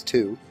offerings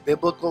to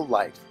Biblical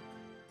Life,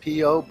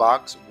 P.O.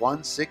 Box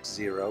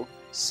 160,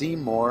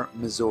 Seymour,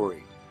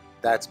 Missouri.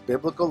 That's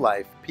Biblical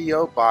Life,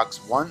 P.O. Box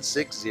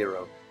 160,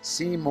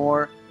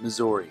 Seymour,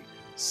 Missouri,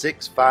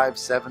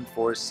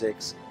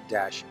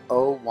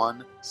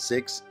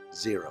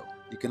 65746-0160.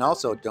 You can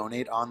also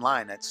donate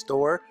online at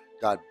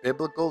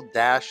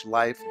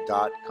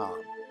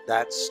store.biblical-life.com.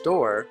 That's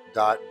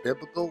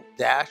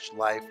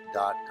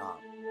store.biblical-life.com.